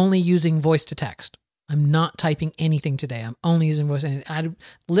I'm only using voice to text. I'm not typing anything today. I'm only using voice. And I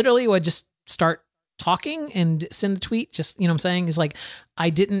literally would just start talking and send the tweet. Just, what I'm saying is like, I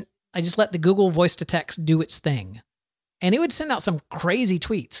just let the Google voice to text do its thing. And it would send out some crazy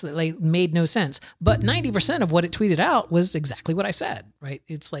tweets that like made no sense. But 90% of what it tweeted out was exactly what I said, right?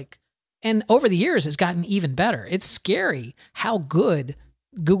 It's like, and over the years, it's gotten even better. It's scary how good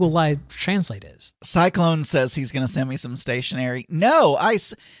Google Live Translate is. Cyclone says he's going to send me some stationery. No,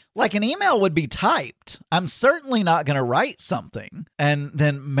 like an email would be typed. I'm certainly not going to write something and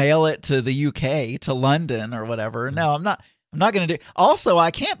then mail it to the UK, to London or whatever. No, I'm not going to do. Also,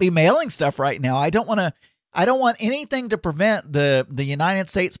 I can't be mailing stuff right now. I don't want anything to prevent the United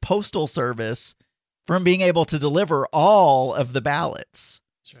States Postal Service from being able to deliver all of the ballots.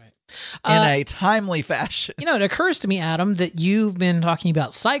 That's right. In a timely fashion. You know, it occurs to me, Adam, that you've been talking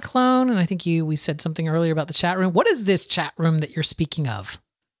about Cyclone, and I think we said something earlier about the chat room. What is this chat room that you're speaking of?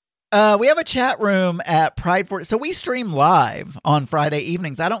 We have a chat room at Pride 40. So we stream live on Friday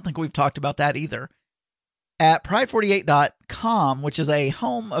evenings. I don't think we've talked about that either. At pride48.com, which is a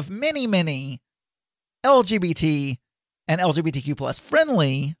home of many, many LGBT and LGBTQ plus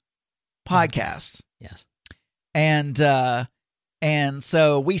friendly podcasts. Yes. And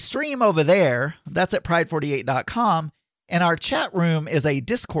so we stream over there. That's at pride48.com. And our chat room is a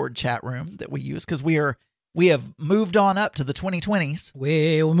Discord chat room that we use because we have moved on up to the 2020s.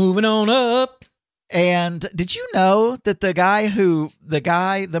 We're moving on up. And did you know that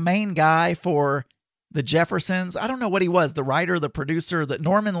the main guy for the Jeffersons, I don't know what he was, the writer, the producer, the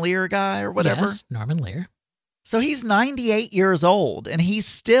Norman Lear guy or whatever? Yes, Norman Lear. So he's 98 years old and he's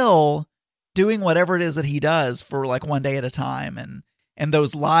still doing whatever it is that he does for like one day at a time. And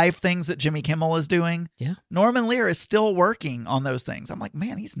those live things that Jimmy Kimmel is doing. Yeah. Norman Lear is still working on those things. I'm like,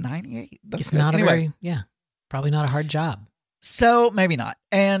 man, he's 98. That's It's good. not Anyway, probably not a hard job. So maybe not.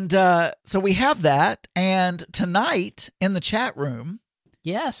 And so we have that. And tonight in the chat room,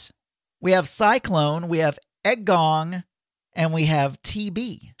 Yes. we have Cyclone, we have Egg Gong, and we have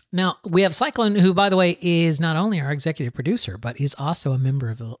TB. Now, we have Cyclone, who, by the way, is not only our executive producer, but he's also a member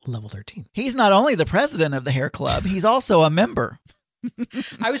of Level 13. He's not only the president of the hair club, he's also a member.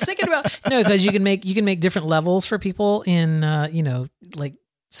 I was thinking about, because you can make different levels for people in, like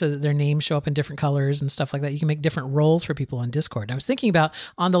so that their names show up in different colors and stuff like that. You can make different roles for people on Discord. And I was thinking about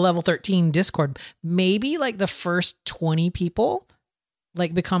on the Level 13 Discord, maybe like the first 20 people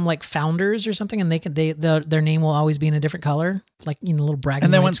like become like founders or something, and their name will always be in a different color, like little bragging.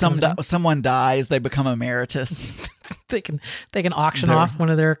 And then when rights kind of thing. someone dies, they become emeritus. they can auction off one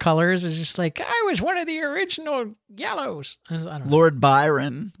of their colors. It's just like, I was one of the original yellows. I don't know. Lord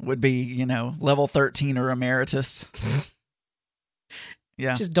Byron would be, level 13 or emeritus.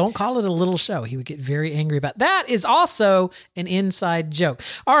 Yeah. Just don't call it a little show. He would get very angry about that. Is also an inside joke.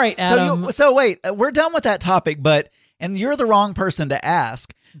 All right, Adam. So wait, we're done with that topic, and you're the wrong person to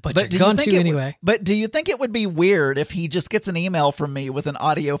ask. But you're going to anyway. But do you think it would be weird if he just gets an email from me with an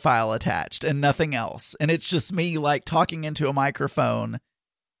audio file attached and nothing else? And it's just me like talking into a microphone,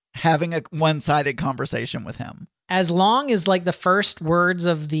 having a one-sided conversation with him. As long as like the first words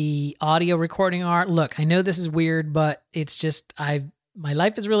of the audio recording are, look, I know this is weird, but it's just, my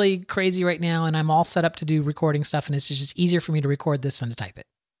life is really crazy right now and I'm all set up to do recording stuff. And it's just easier for me to record this than to type it.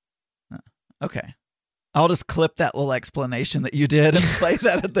 Okay. I'll just clip that little explanation that you did and play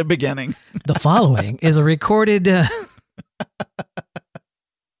that at the beginning. The following is a recorded. What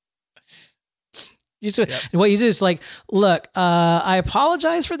you do is like, look, I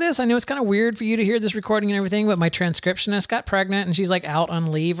apologize for this. I know it's kind of weird for you to hear this recording and everything, but my transcriptionist got pregnant and she's like out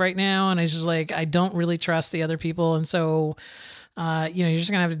on leave right now. And it's just like, I don't really trust the other people. And so, you're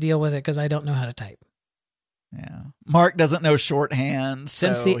just going to have to deal with it because I don't know how to type. Yeah. Mark doesn't know shorthand.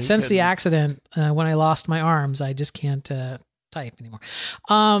 Since the accident, when I lost my arms, I just can't type anymore.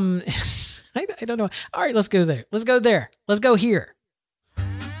 I don't know. All right, let's go there. Let's go there. Let's go here.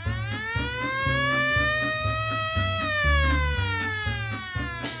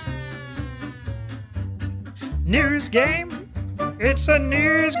 News game. It's a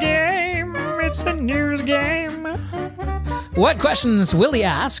news game. It's a news game. What questions will he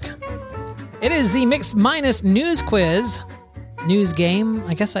ask? It is the Mix Minus News Quiz. News game.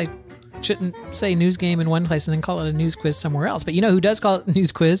 I guess I shouldn't say news game in one place and then call it a news quiz somewhere else. But you know who does call it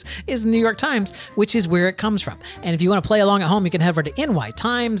news quiz is the New York Times, which is where it comes from. And if you want to play along at home, you can head over to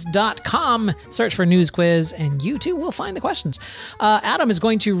nytimes.com, search for news quiz, and you too will find the questions. Adam is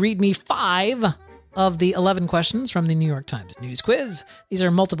going to read me 5 of the 11 questions from the New York Times News Quiz. These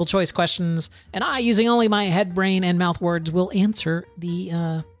are multiple choice questions, and I, using only my head, brain, and mouth words, will answer give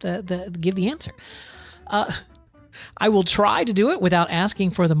the answer. I will try to do it without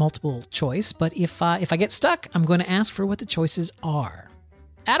asking for the multiple choice, but if I get stuck, I'm going to ask for what the choices are.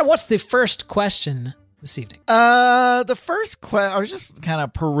 Adam, what's the first question this evening? The first question, I was just kind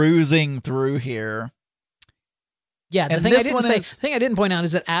of perusing through here. Yeah, the thing I didn't point out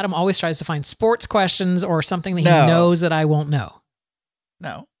is that Adam always tries to find sports questions or something that he knows that I won't know.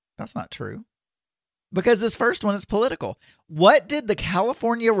 No, that's not true. because this first one is political. What did the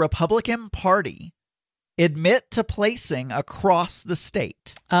California Republican Party admit to placing across the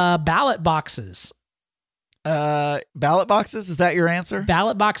state? Ballot boxes. Ballot boxes? Is that your answer?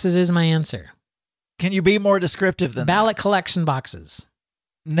 Ballot boxes is my answer. Can you be more descriptive than Ballot collection boxes.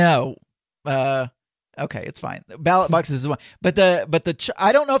 that? No. Okay, it's fine. Ballot boxes is one. But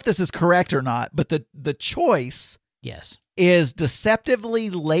I don't know if this is correct or not, but the choice Yes. is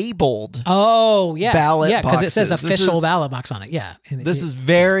deceptively labeled. Oh, yes. Ballot yeah, because it says boxes. official ballot box on it. Yeah. And This is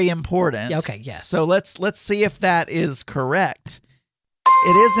very important. Yeah, okay, yes. So let's see if that is correct.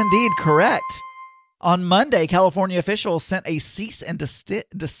 It is indeed correct. On Monday, California officials sent a cease and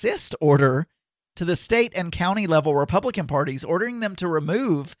desist order to the state and county level Republican parties, ordering them to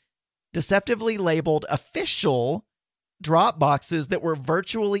remove deceptively labeled official drop boxes that were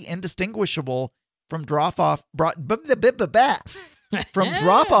virtually indistinguishable from drop-off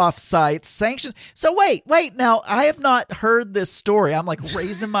sites sanctioned. So wait. Now, I have not heard this story. I'm like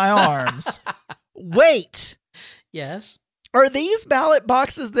raising my arms. Wait. Yes. Are these ballot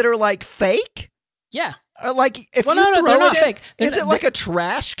boxes that are like fake? Yeah. Or like if Well, you no, throw they're it not in, fake. Is it like a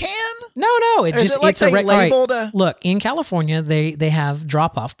trash can? No. It Or is just it like it's a they all right, labeled a- Look, in California, they have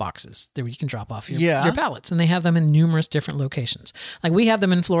drop-off boxes where you can drop off your ballots, and they have them in numerous different locations. Like we have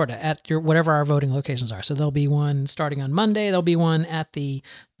them in Florida at whatever our voting locations are. So there'll be one starting on Monday. There'll be one at the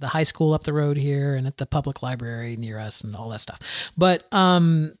high school up the road here, and at the public library near us, and all that stuff. But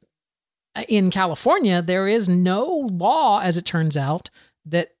in California, there is no law, as it turns out,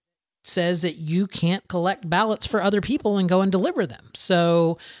 that says that you can't collect ballots for other people and go and deliver them.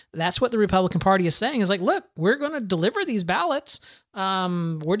 So that's what the Republican Party is saying is like, look, we're going to deliver these ballots.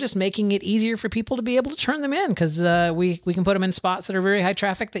 We're just making it easier for people to be able to turn them in because we can put them in spots that are very high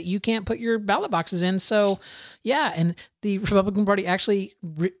traffic that you can't put your ballot boxes in. So yeah, and the Republican Party actually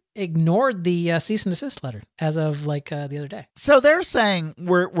ignored the cease and desist letter as of like the other day. So they're saying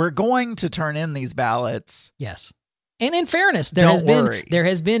we're going to turn in these ballots. Yes. And in fairness, there Don't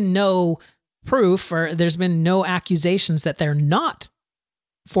has been no proof or there's been no accusations that they're not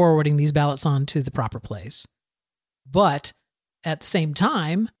forwarding these ballots on to the proper place. But at the same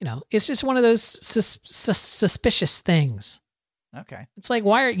time, it's just one of those suspicious things. Okay. It's like,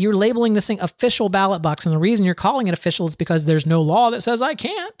 why are you labeling this thing official ballot box? And the reason you're calling it official is because there's no law that says I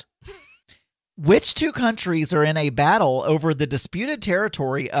can't. Which two countries are in a battle over the disputed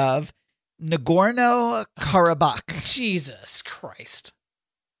territory of Nagorno-Karabakh? Jesus Christ.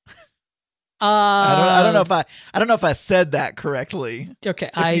 I don't know if I said that correctly. Okay,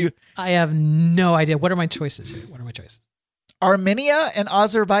 I have no idea. What are my choices here? Armenia and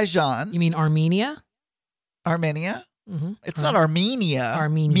Azerbaijan. You mean Armenia? Armenia? Mm-hmm. It's not Armenia.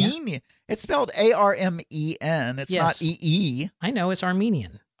 Armenia. It's spelled Armen. It's not EE. I know, it's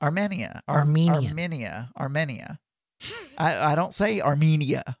Armenian. Armenia. Armenian. Armenia. I don't say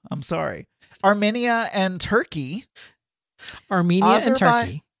Armenia. I'm sorry. Armenia and Turkey. Armenia and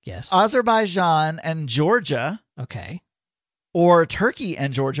Turkey. Yes. Azerbaijan and Georgia. Okay. Or Turkey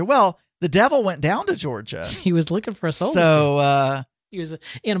and Georgia. Well, the devil went down to Georgia. He was looking for a soul. So he was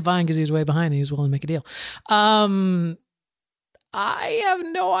in a bind because he was way behind and he was willing to make a deal. I have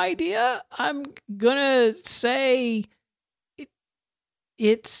no idea. I'm gonna say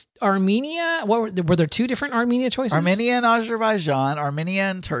it's Armenia. Were there two different Armenia choices? Armenia and Azerbaijan, Armenia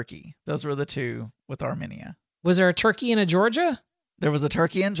and Turkey. Those were the two with Armenia. Was there a Turkey and a Georgia? There was a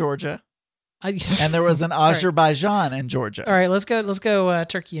Turkey in Georgia. And there was an Azerbaijan in Georgia. All right, let's go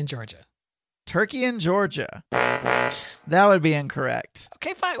Turkey and Georgia. Turkey and Georgia. That would be incorrect.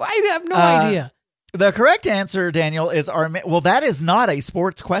 Okay, fine. I have no idea. The correct answer, Daniel, is Armenia. Well, that is not a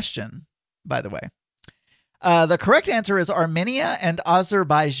sports question, by the way. The correct answer is Armenia and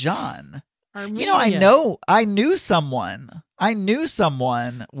Azerbaijan. Armenia. I knew someone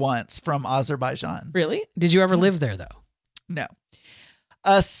once from Azerbaijan. Really? Did you ever live there, though? No.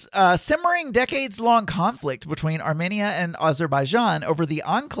 A simmering decades-long conflict between Armenia and Azerbaijan over the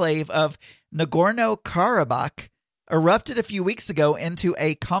enclave of Nagorno-Karabakh erupted a few weeks ago into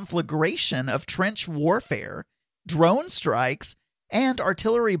a conflagration of trench warfare, drone strikes, and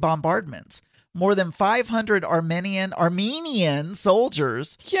artillery bombardments. More than 500 Armenian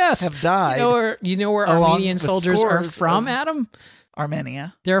soldiers have died. You know where Armenian soldiers are from, Adam?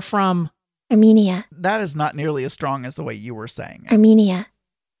 Armenia. They're from Armenia. That is not nearly as strong as the way you were saying it. Armenia.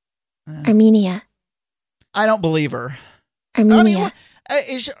 Armenia. I don't believe her. Armenia.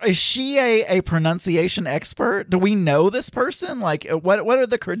 Is she a pronunciation expert? Do we know this person? Like, what are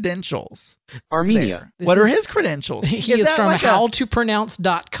the credentials? Armenia. What are his credentials? He is that from like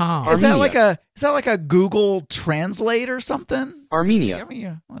howtopronounce.com. Is that Armenia. like a Google Translate or something? Armenia.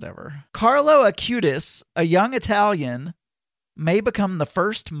 Yeah, whatever. Carlo Acutis, a young Italian, may become the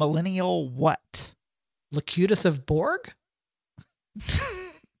first millennial what? Locutus of Borg?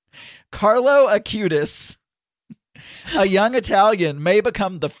 Carlo Acutis, a young Italian, may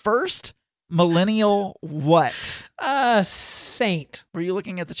become the first millennial what? Saint. Were you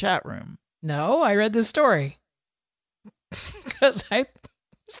looking at the chat room? No, I read this story. Because I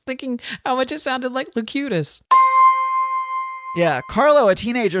was thinking how much it sounded like Locutus. Yeah, Carlo, a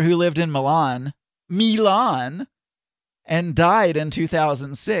teenager who lived in Milan, and died in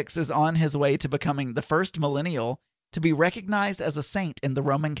 2006, is on his way to becoming the first millennial to be recognized as a saint in the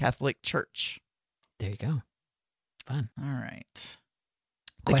Roman Catholic Church. There you go. Fun. All right.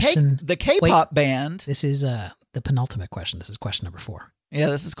 Question. The K-pop band. This is the penultimate question. This is question number 4. Yeah,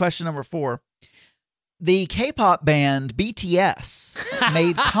 this is question number 4. The K-pop band BTS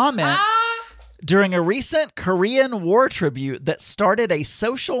made comments during a recent Korean War tribute that started a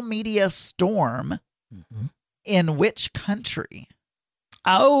social media storm in which country?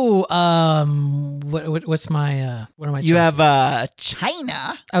 Oh, what's my what are my choices? You have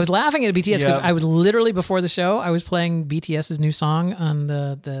China. I was laughing at BTS because Yeah. I was literally before the show I was playing BTS's new song on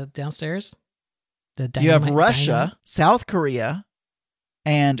the downstairs. You have Russia, Dynamite. South Korea,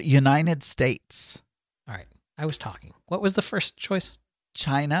 and United States. All right, I was talking. What was the first choice?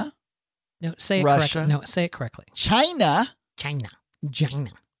 China, No, say it Russia. correctly. No, say it correctly. China,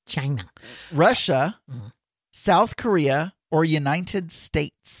 China. Russia, Mhm. South Korea, or United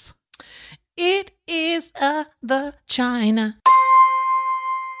States. It is the China.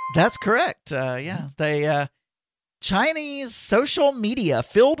 That's correct. Yeah, they Chinese social media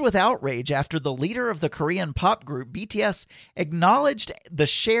filled with outrage after the leader of the Korean pop group BTS acknowledged the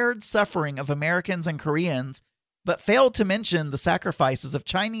shared suffering of Americans and Koreans, but failed to mention the sacrifices of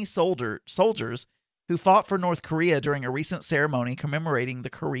Chinese soldiers who fought for North Korea during a recent ceremony commemorating the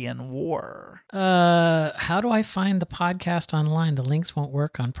Korean War. How do I find the podcast online? The links won't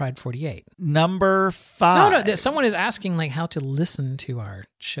work on Pride 48. Number 5. No, someone is asking like how to listen to our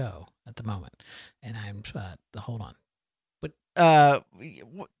show at the moment, and I'm hold on.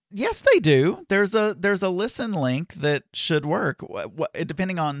 Yes, they do. There's a listen link that should work.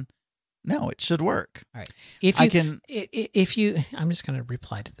 Depending on, no, it should work. All right. If you, I'm just going to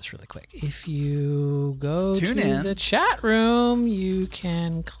reply to this really quick. If you go Tune to in. the chat room, you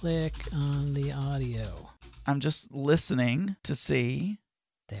can click on the audio I'm just listening to see.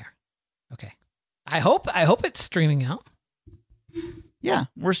 there. Okay. I hope it's streaming out. Yeah,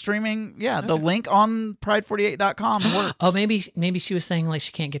 we're streaming. Yeah, the Okay. link on pride48.com works. Oh, maybe she was saying like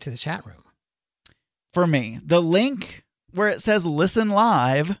she can't get to the chat room. For me, the link where it says listen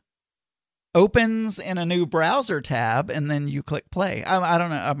live opens in a new browser tab, and then you click play. I don't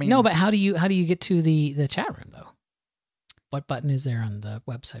know. I mean, No, but how do you get to the chat room though? What button is there on the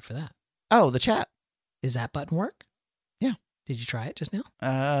website for that? oh, the chat. Is that button work? Yeah. Did you try it just now?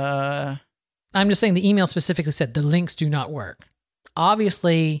 I'm I'm just saying the email specifically said the links do not work.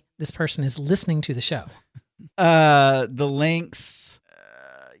 Obviously, this person is listening to the show. the links.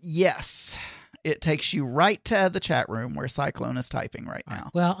 Yes, it takes you right to the chat room where Cyclone is typing right now.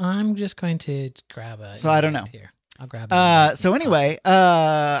 Well, I'm just going to grab a. So I don't know. Here. I'll grab. A So anyway,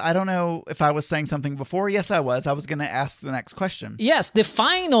 I don't know if I was saying something before. Yes, I was. I was going to ask the next question. Yes, the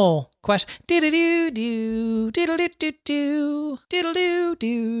final question. Diddle-doo-doo, diddle-doo-doo-doo,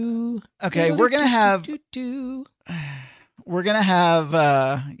 diddle-doo-doo. Okay, we're gonna have. Diddle-doo-doo-doo. We're going to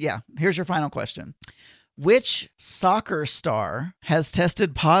have, here's your final question. Which soccer star has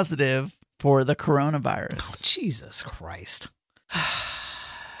tested positive for the Oh, coronavirus? Jesus Christ.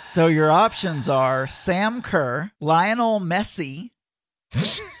 So your options are Sam Kerr, Lionel Messi,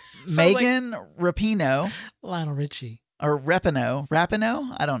 Megan Rapinoe, Lionel Richie. or Rapinoe?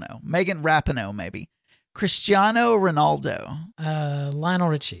 I don't know. Megan Rapinoe, maybe. Cristiano Ronaldo. Lionel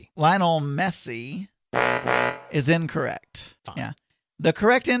Richie. Lionel Messi is incorrect. Fine. Yeah. The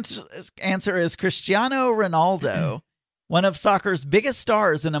correct answer is Cristiano Ronaldo, one of soccer's biggest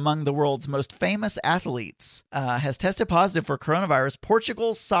stars and among the world's most famous athletes, has tested positive for coronavirus,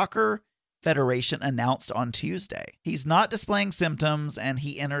 Portugal's Soccer Federation announced on Tuesday. He's not displaying symptoms, and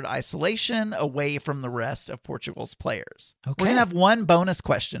he entered isolation away from the rest of Portugal's players. Okay. We're going to have one bonus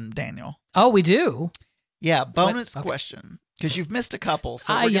question, Daniel. Oh, we do? Yeah, bonus Okay. question. Because you've missed a couple.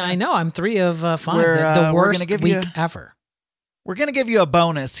 So I know. I'm 3 of 5. we're The gonna worst give week you- ever. We're going to give you a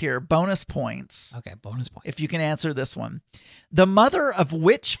bonus here, bonus points, Okay, bonus point. if you can answer this one. The mother of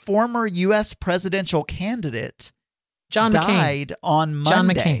which former U.S. presidential candidate John McCain. died on John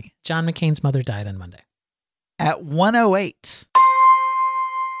Monday McCain. John McCain's mother died on Monday. at 1:08?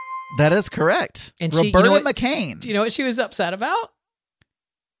 That is correct. And she- you Roberta know what- McCain. Do you know what she was upset about?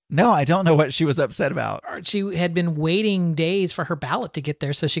 No, I don't know what she was upset about. Or she had been waiting days for her ballot to get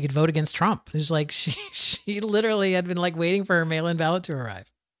there so she could vote against Trump. It's like she literally had been like waiting for her mail-in ballot to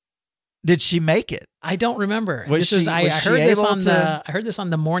arrive. Did she make it? I don't remember. Was she I heard this able on to- I heard this on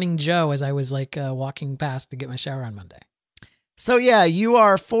the Morning Joe as I was like walking past to get my shower on Monday. So yeah, you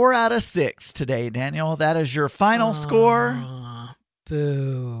are 4 out of 6 today, Daniel. That is your final score. Aw,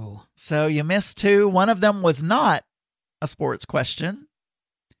 boo. So you missed 2. One of them was not a sports question.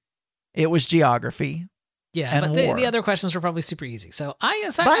 It was geography. Yeah, And but war. the other questions were probably super easy. So By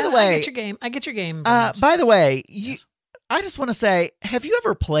the way- I get your game. I get your game. By the way, I just want to say, have you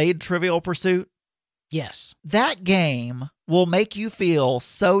ever played Trivial Pursuit? yes. That game will make you feel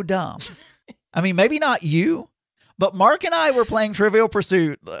so dumb. I mean, maybe not you, but Mark and I were playing Trivial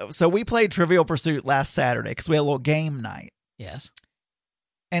Pursuit. So we played Trivial Pursuit last Saturday because we had a little game night. Yes.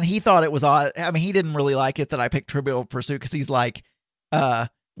 And he thought it was odd. I mean, he didn't really like it that I picked Trivial Pursuit because he's like,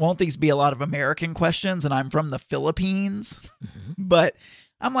 won't these be a lot of American questions? And I'm from the Philippines. But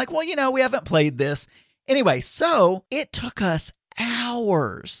I'm like, well, we haven't played this. Anyway, so it took us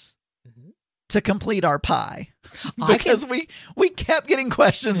hours to complete our pie because we kept getting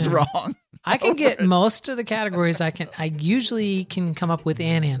questions wrong. I can get most of the categories. I usually can come up with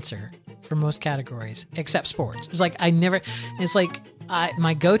an answer for most categories except sports. It's like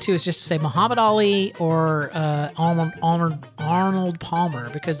my go-to is just to say Muhammad Ali or Arnold Palmer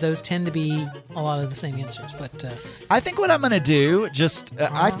because those tend to be a lot of the same answers. But I think what I'm going to do, just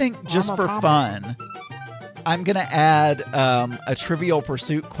for fun, I'm going to add a Trivial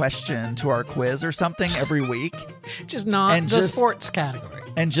Pursuit question to our quiz or something every week. just not And the just- sports category.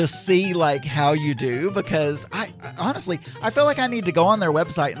 And just see like how you do, because I honestly I feel like I need to go on their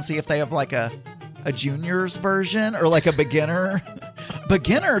website and see if they have like a juniors version or like a beginner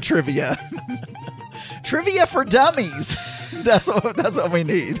trivia. Trivia for dummies. That's what we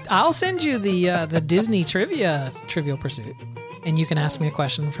need. I'll send you the Disney Trivial Pursuit, and you can ask me a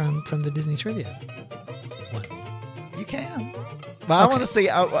question from the Disney trivia. You can. But I want to see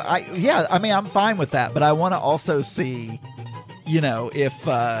I mean I'm fine with that, but I want to also see if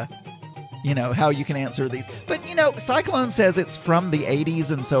how you can answer these. But Cyclone says it's from the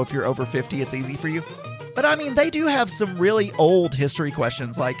 80s, and so if you're over 50 it's easy for you. But I mean they do have some really old history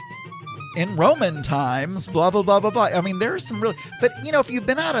questions like in Roman times, blah blah blah blah blah. I mean there's some really, but if you've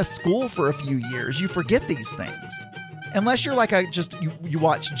been out of school for a few years, you forget these things. Unless you're like you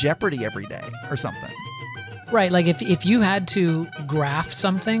watch Jeopardy every day or something. Right, like if you had to graph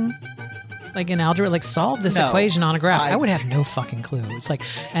something, like in algebra, like solve this No, equation on a graph, I would have no fucking clue. It's like,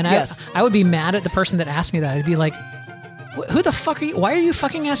 and Yes. I would be mad at the person that asked me that. I'd be like, who the fuck are you? Why are you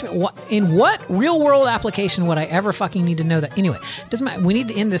fucking asking me? In what real world application would I ever fucking need to know that? Anyway, doesn't matter. We need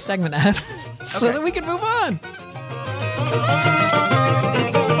to end this segment so Okay. that we can move on.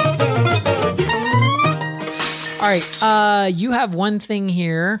 All right, you have one thing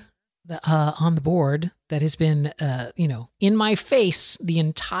here on the board that has been, in my face the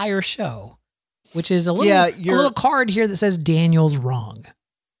entire show, which is a little card here that says Daniel's wrong.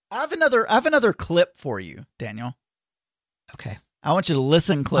 I have another clip for you, Daniel. Okay, I want you to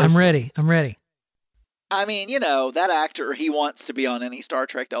listen closely. I'm ready. I mean, that actor, he wants to be on any Star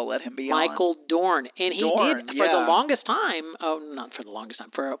Trek, they'll let him be on. Michael Dorn. And he Dorn, did for the longest time, not for the longest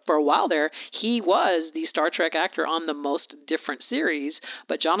time, for a while there, he was the Star Trek actor on the most different series,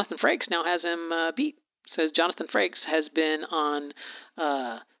 but Jonathan Frakes now has him beat. So Jonathan Frakes has been on,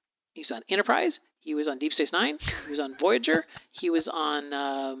 he's on Enterprise, he was on Deep Space Nine, he was on Voyager, he was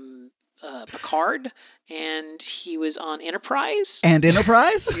on Picard, and he was on Enterprise. And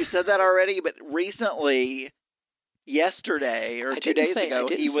Enterprise? You said that already, but recently, yesterday or 2 days ago,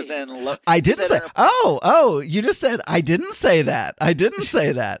 he was in... I didn't say... Oh, you just said, I didn't say that. I didn't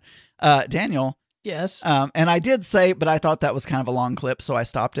say that. Daniel. Yes. And I did say, but I thought that was kind of a long clip, so I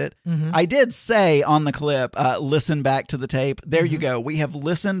stopped it. Mm-hmm. I did say on the clip, listen back to the tape. There you go. We have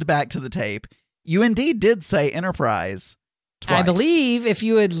listened back to the tape. You indeed did say Enterprise twice. I believe if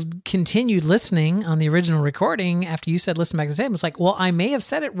you had continued listening on the original recording after you said listen back to the tape, it's like, well, I may have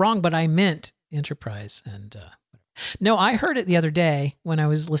said it wrong, but I meant Enterprise. And no, I heard it the other day when I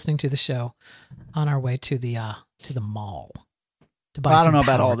was listening to the show on our way to the mall. to buy I don't some know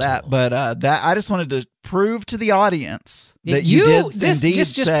about power all that, tools. but that I just wanted to prove to the audience that you did this indeed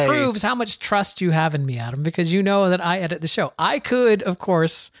just say. proves how much trust you have in me, Adam, because you know that I edit the show. I could, of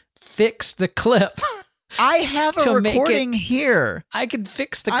course, fix the clip. I have a to make recording it- here. I could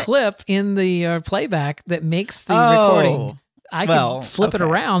fix the clip in the playback that makes the Oh, recording. I well, could flip it okay.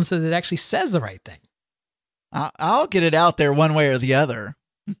 around so that it actually says the right thing. I'll get it out there one way or the other,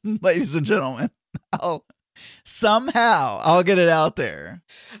 ladies and gentlemen. Somehow I'll get it out there.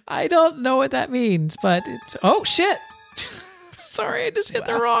 I don't know what that means, but it's oh shit. Sorry, I just hit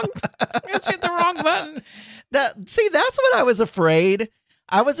the wrong button. That's what I was afraid.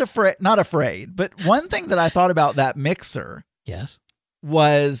 I was not afraid, but one thing that I thought about that mixer Yes.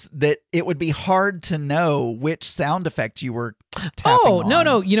 was that it would be hard to know which sound effect you were tapping Oh, on.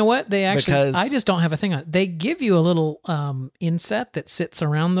 no. You know what? They actually, Because- I just don't have a thing on it. They give you a little inset that sits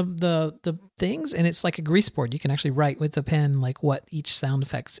around the things, and it's like a grease board. You can actually write with the pen like what each sound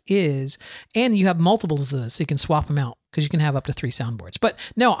effects is, and you have multiples of this, so you can swap them out because you can have up to 3 soundboards. But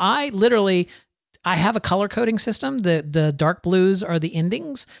no, I have a color coding system. The dark blues are the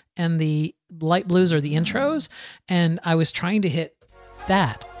endings, and the light blues are the intros, and I was trying to hit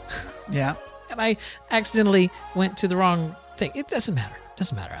that. Yeah. And I accidentally went to the wrong thing. It doesn't matter. It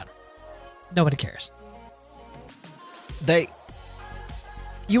doesn't matter, Adam. Nobody cares.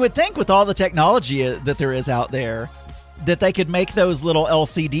 You would think with all the technology that there is out there that they could make those little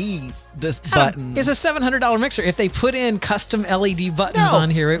LCD buttons. It's a $700 mixer. If they put in custom LED buttons No, on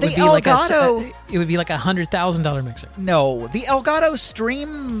here, it the would be like Elgato- it would be like $100,000 mixer. No, the Elgato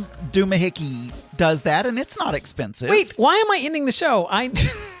Stream Doomahickey does that, and it's not expensive. Wait, why am I ending the show?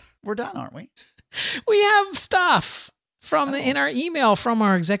 We're done, aren't we? We have stuff from in our email from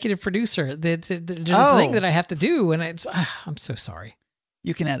our executive producer. There's a thing that I have to do, and I'm so sorry.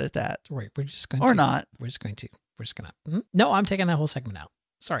 You can edit that. Right, we're just going Or to. not. We're just going to. No, I'm taking that whole segment out.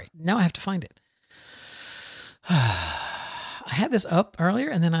 Sorry. Now I have to find it. I had this up earlier,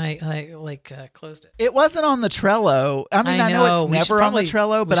 and then I closed it. It wasn't on the Trello. I mean, I know it's We should never on the probably-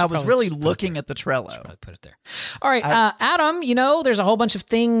 Trello, we but should I was probably really just put it looking there. at the Should Trello. probably put it there. All right, Adam, there's a whole bunch of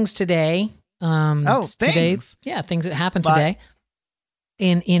things today. Things. Today, yeah, things that happened But- today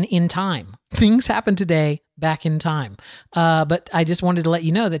in time. Things happened today back in time. But I just wanted to let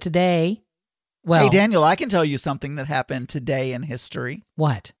you know that today, well, Hey, Daniel, I can tell you something that happened today in history.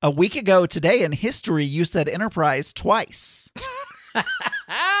 what? A week ago today in history, you said Enterprise twice.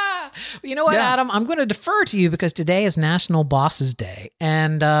 You know what, Yeah. Adam? I'm going to defer to you because today is National Bosses Day,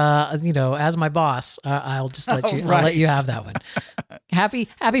 and as my boss, I'll just let you. I'll let you right. have that one.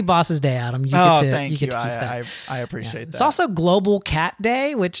 Happy Bosses Day, Adam. You Oh, get to thank you you. get to keep that. I appreciate Yeah. that. It's also Global Cat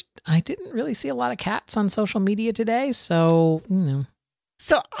Day, which I didn't really see a lot of cats on social media today. So,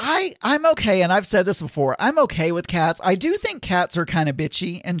 So I'm okay, and I've said this before. I'm okay with cats. I do think cats are kind of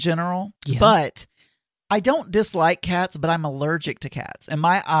bitchy in general, Yeah. but I don't dislike cats, but I'm allergic to cats, and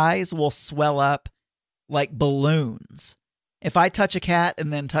my eyes will swell up like balloons if I touch a cat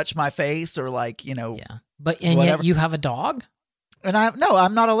and then touch my face or yeah. But and Whatever. yet you have a dog. And I'm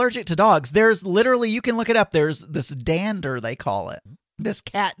not allergic to dogs. There's literally, you can look it up. There's this dander, they call it, this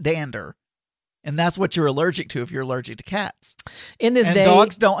cat dander. And that's what you're allergic to if you're allergic to cats. In this And day,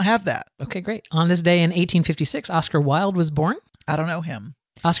 dogs don't have that. Okay, great. On this day in 1856, Oscar Wilde was born. I don't know him.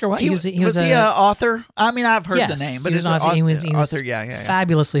 Oscar Wilde. He was he an author? I mean, I've heard the name, but he was he's an he was author. Yeah.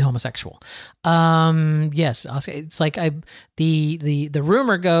 fabulously homosexual. Yes, Oscar. It's like the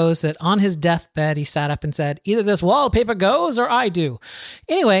rumor goes that on his deathbed he sat up and said, "Either this wallpaper goes or I do."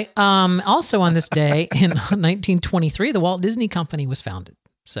 Anyway, also on this day in 1923, the Walt Disney Company was founded.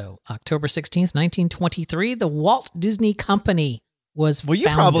 So October 16th, 1923, the Walt Disney Company was Well, you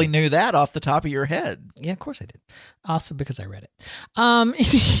founded. probably knew that off the top of your head. Yeah, of course I did. Also because I read it.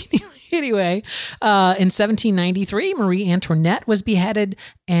 Anyway, in 1793, Marie Antoinette was beheaded.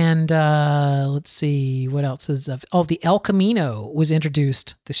 And let's see, what else is of? Oh, the El Camino was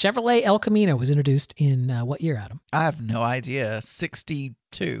introduced. The Chevrolet El Camino was introduced in what year, Adam? I have no idea.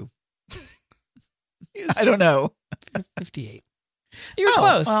 62. I don't know. 58. You were Oh,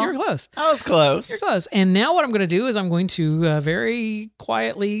 close. well, You were close. I was close. You're close. And now what I'm going to do is I'm going to very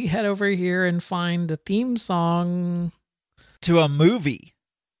quietly head over here and find the theme song To a movie.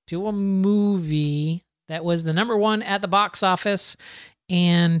 to a movie that was the number one at the box office.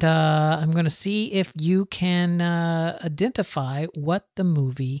 And I'm going to see if you can identify what the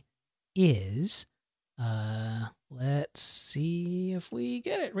movie is. Let's see if we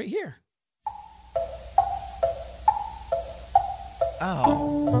get it right here.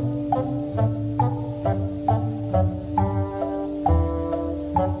 Oh.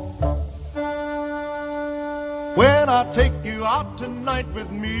 When I take you out out tonight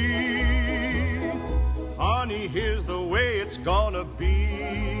with me. Honey, here's the way it's gonna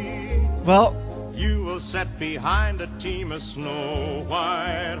be. Well, you will sit behind a team of snow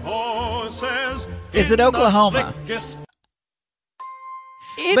white horses. Is it Oklahoma?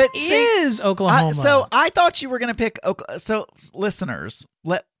 It is Oklahoma. So I thought you were going to pick Oklahoma. So listeners,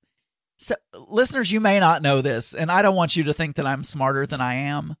 listeners, you may not know this, and I don't want you to think that I'm smarter than I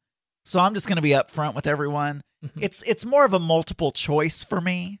am. So I'm just going to be upfront with everyone. Mm-hmm. It's more of a multiple choice for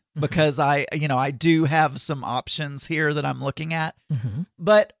me because I do have some options here that I'm looking at,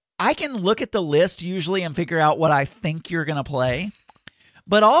 but I can look at the list usually and figure out what I think you're going to play.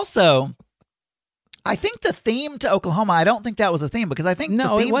 But also, I think the theme to Oklahoma, I don't think that was a theme because I think the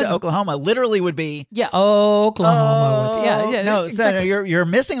theme to Oklahoma literally would be Oklahoma. No, exactly. So you're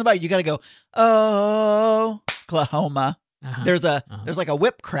missing the boat. You got to go Oklahoma. There's like a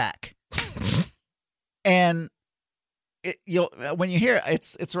whip crack, and when you hear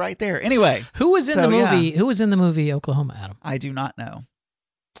it, it's right there. Anyway, who was in the movie? Yeah. Who was in the movie Oklahoma, Adam? I do not know.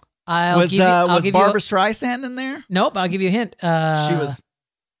 Was Barbara Streisand in there? Nope. I'll give you a hint.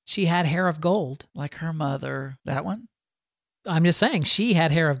 She had hair of gold, like her mother. That one. I'm just saying she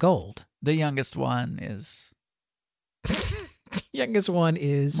had hair of gold. The youngest one is.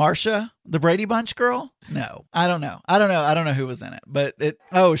 Marsha, the Brady Bunch girl. No, I don't know. I don't know who was in it, but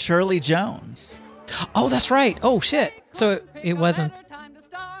Shirley Jones. Oh, that's right. Oh shit. So it wasn't.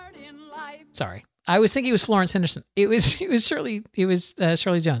 Sorry. I was thinking it was Florence Henderson. It was Shirley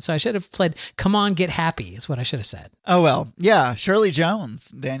Jones. So I should have played "Come On, Get Happy" is what I should have said. Oh well, yeah, Shirley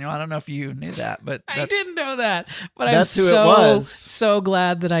Jones. Daniel, I don't know if you knew that, but I didn't know that. But I'm who it was. So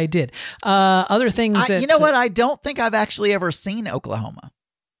glad that I did. Other things. You know what? I don't think I've actually ever seen Oklahoma.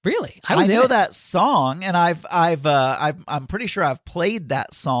 Really, I know that song, and I'm pretty sure I've played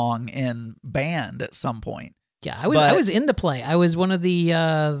that song in band at some point. Yeah, I was in the play. I was one of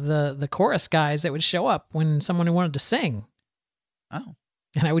the chorus guys that would show up when someone wanted to sing. Oh.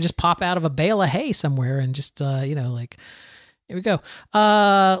 And I would just pop out of a bale of hay somewhere and just here we go.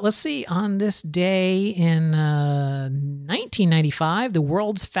 Let's see. On this day in 1995, the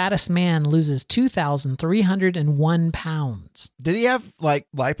world's fattest man loses 2,301 pounds. Did he have like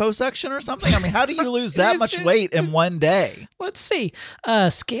liposuction or something? I mean, how do you lose that much weight in one day? Let's see.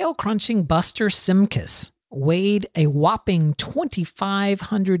 Scale crunching Buster Simkus weighed a whopping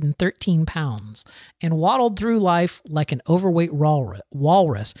 2,513 pounds and waddled through life like an overweight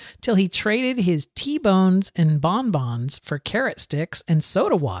walrus till he traded his T-bones and bonbons for carrot sticks and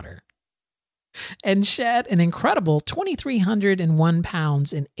soda water and shed an incredible 2,301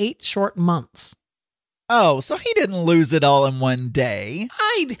 pounds in 8 short months. Oh, so he didn't lose it all in one day.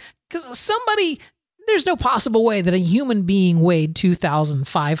 There's no possible way that a human being weighed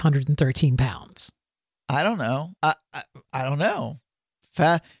 2,513 pounds. I don't know. I don't know.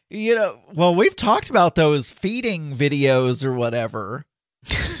 Well, we've talked about those feeding videos or whatever.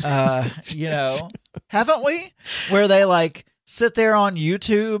 Haven't we? Where they like sit there on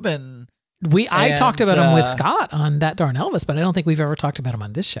YouTube and I talked about them with Scott on That Darn Elvis, but I don't think we've ever talked about them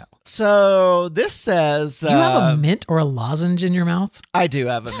on this show. So this says, do you have a mint or a lozenge in your mouth? I do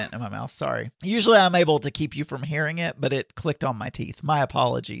have a mint in my mouth. Sorry. Usually I'm able to keep you from hearing it, but it clicked on my teeth. My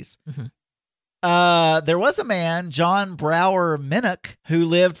apologies. Mm-hmm. There was a man, John Brower Minnock, who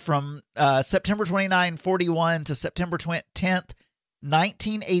lived from September 29, 41 to September 10th,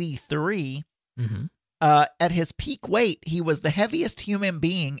 1983. Mm-hmm. At his peak weight, he was the heaviest human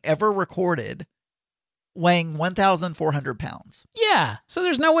being ever recorded, weighing 1,400 pounds. Yeah, so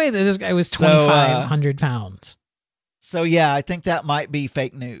there's no way that this guy was 2,500 pounds. So yeah, I think that might be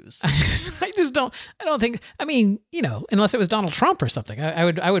fake news. I don't think, unless it was Donald Trump or something,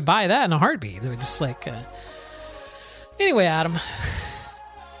 I would buy that in a heartbeat. It would just like, anyway, Adam.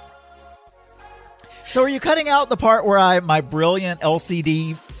 So are you cutting out the part where my brilliant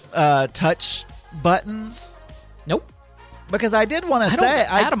LCD touch buttons? Nope. Because I did want to say,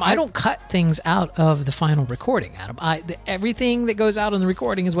 Adam, I don't cut things out of the final recording, Adam. Everything that goes out in the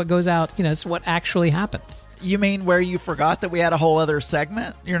recording is what goes out, it's what actually happened. You mean where you forgot that we had a whole other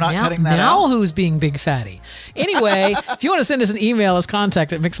segment? You're not cutting that out? Now who's being big fatty? Anyway, if you want to send us an email, it's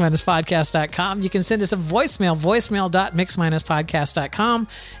contact@mix-podcast.com. You can send us a voicemail@mix-podcast.com.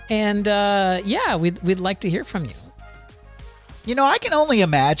 And we'd like to hear from you. I can only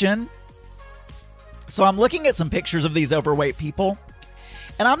imagine. So I'm looking at some pictures of these overweight people.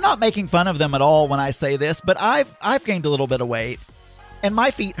 And I'm not making fun of them at all when I say this, but I've gained a little bit of weight. And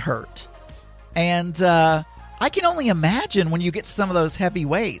my feet hurt. And I can only imagine when you get to some of those heavy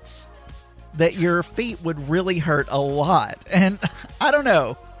weights that your feet would really hurt a lot. And I don't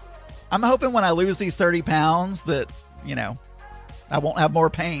know. I'm hoping when I lose these 30 pounds that, I won't have more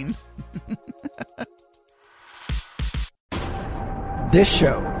pain. This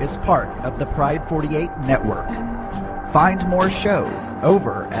show is part of the Pride 48 network. Find more shows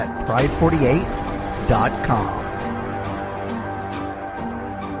over at pride48.com.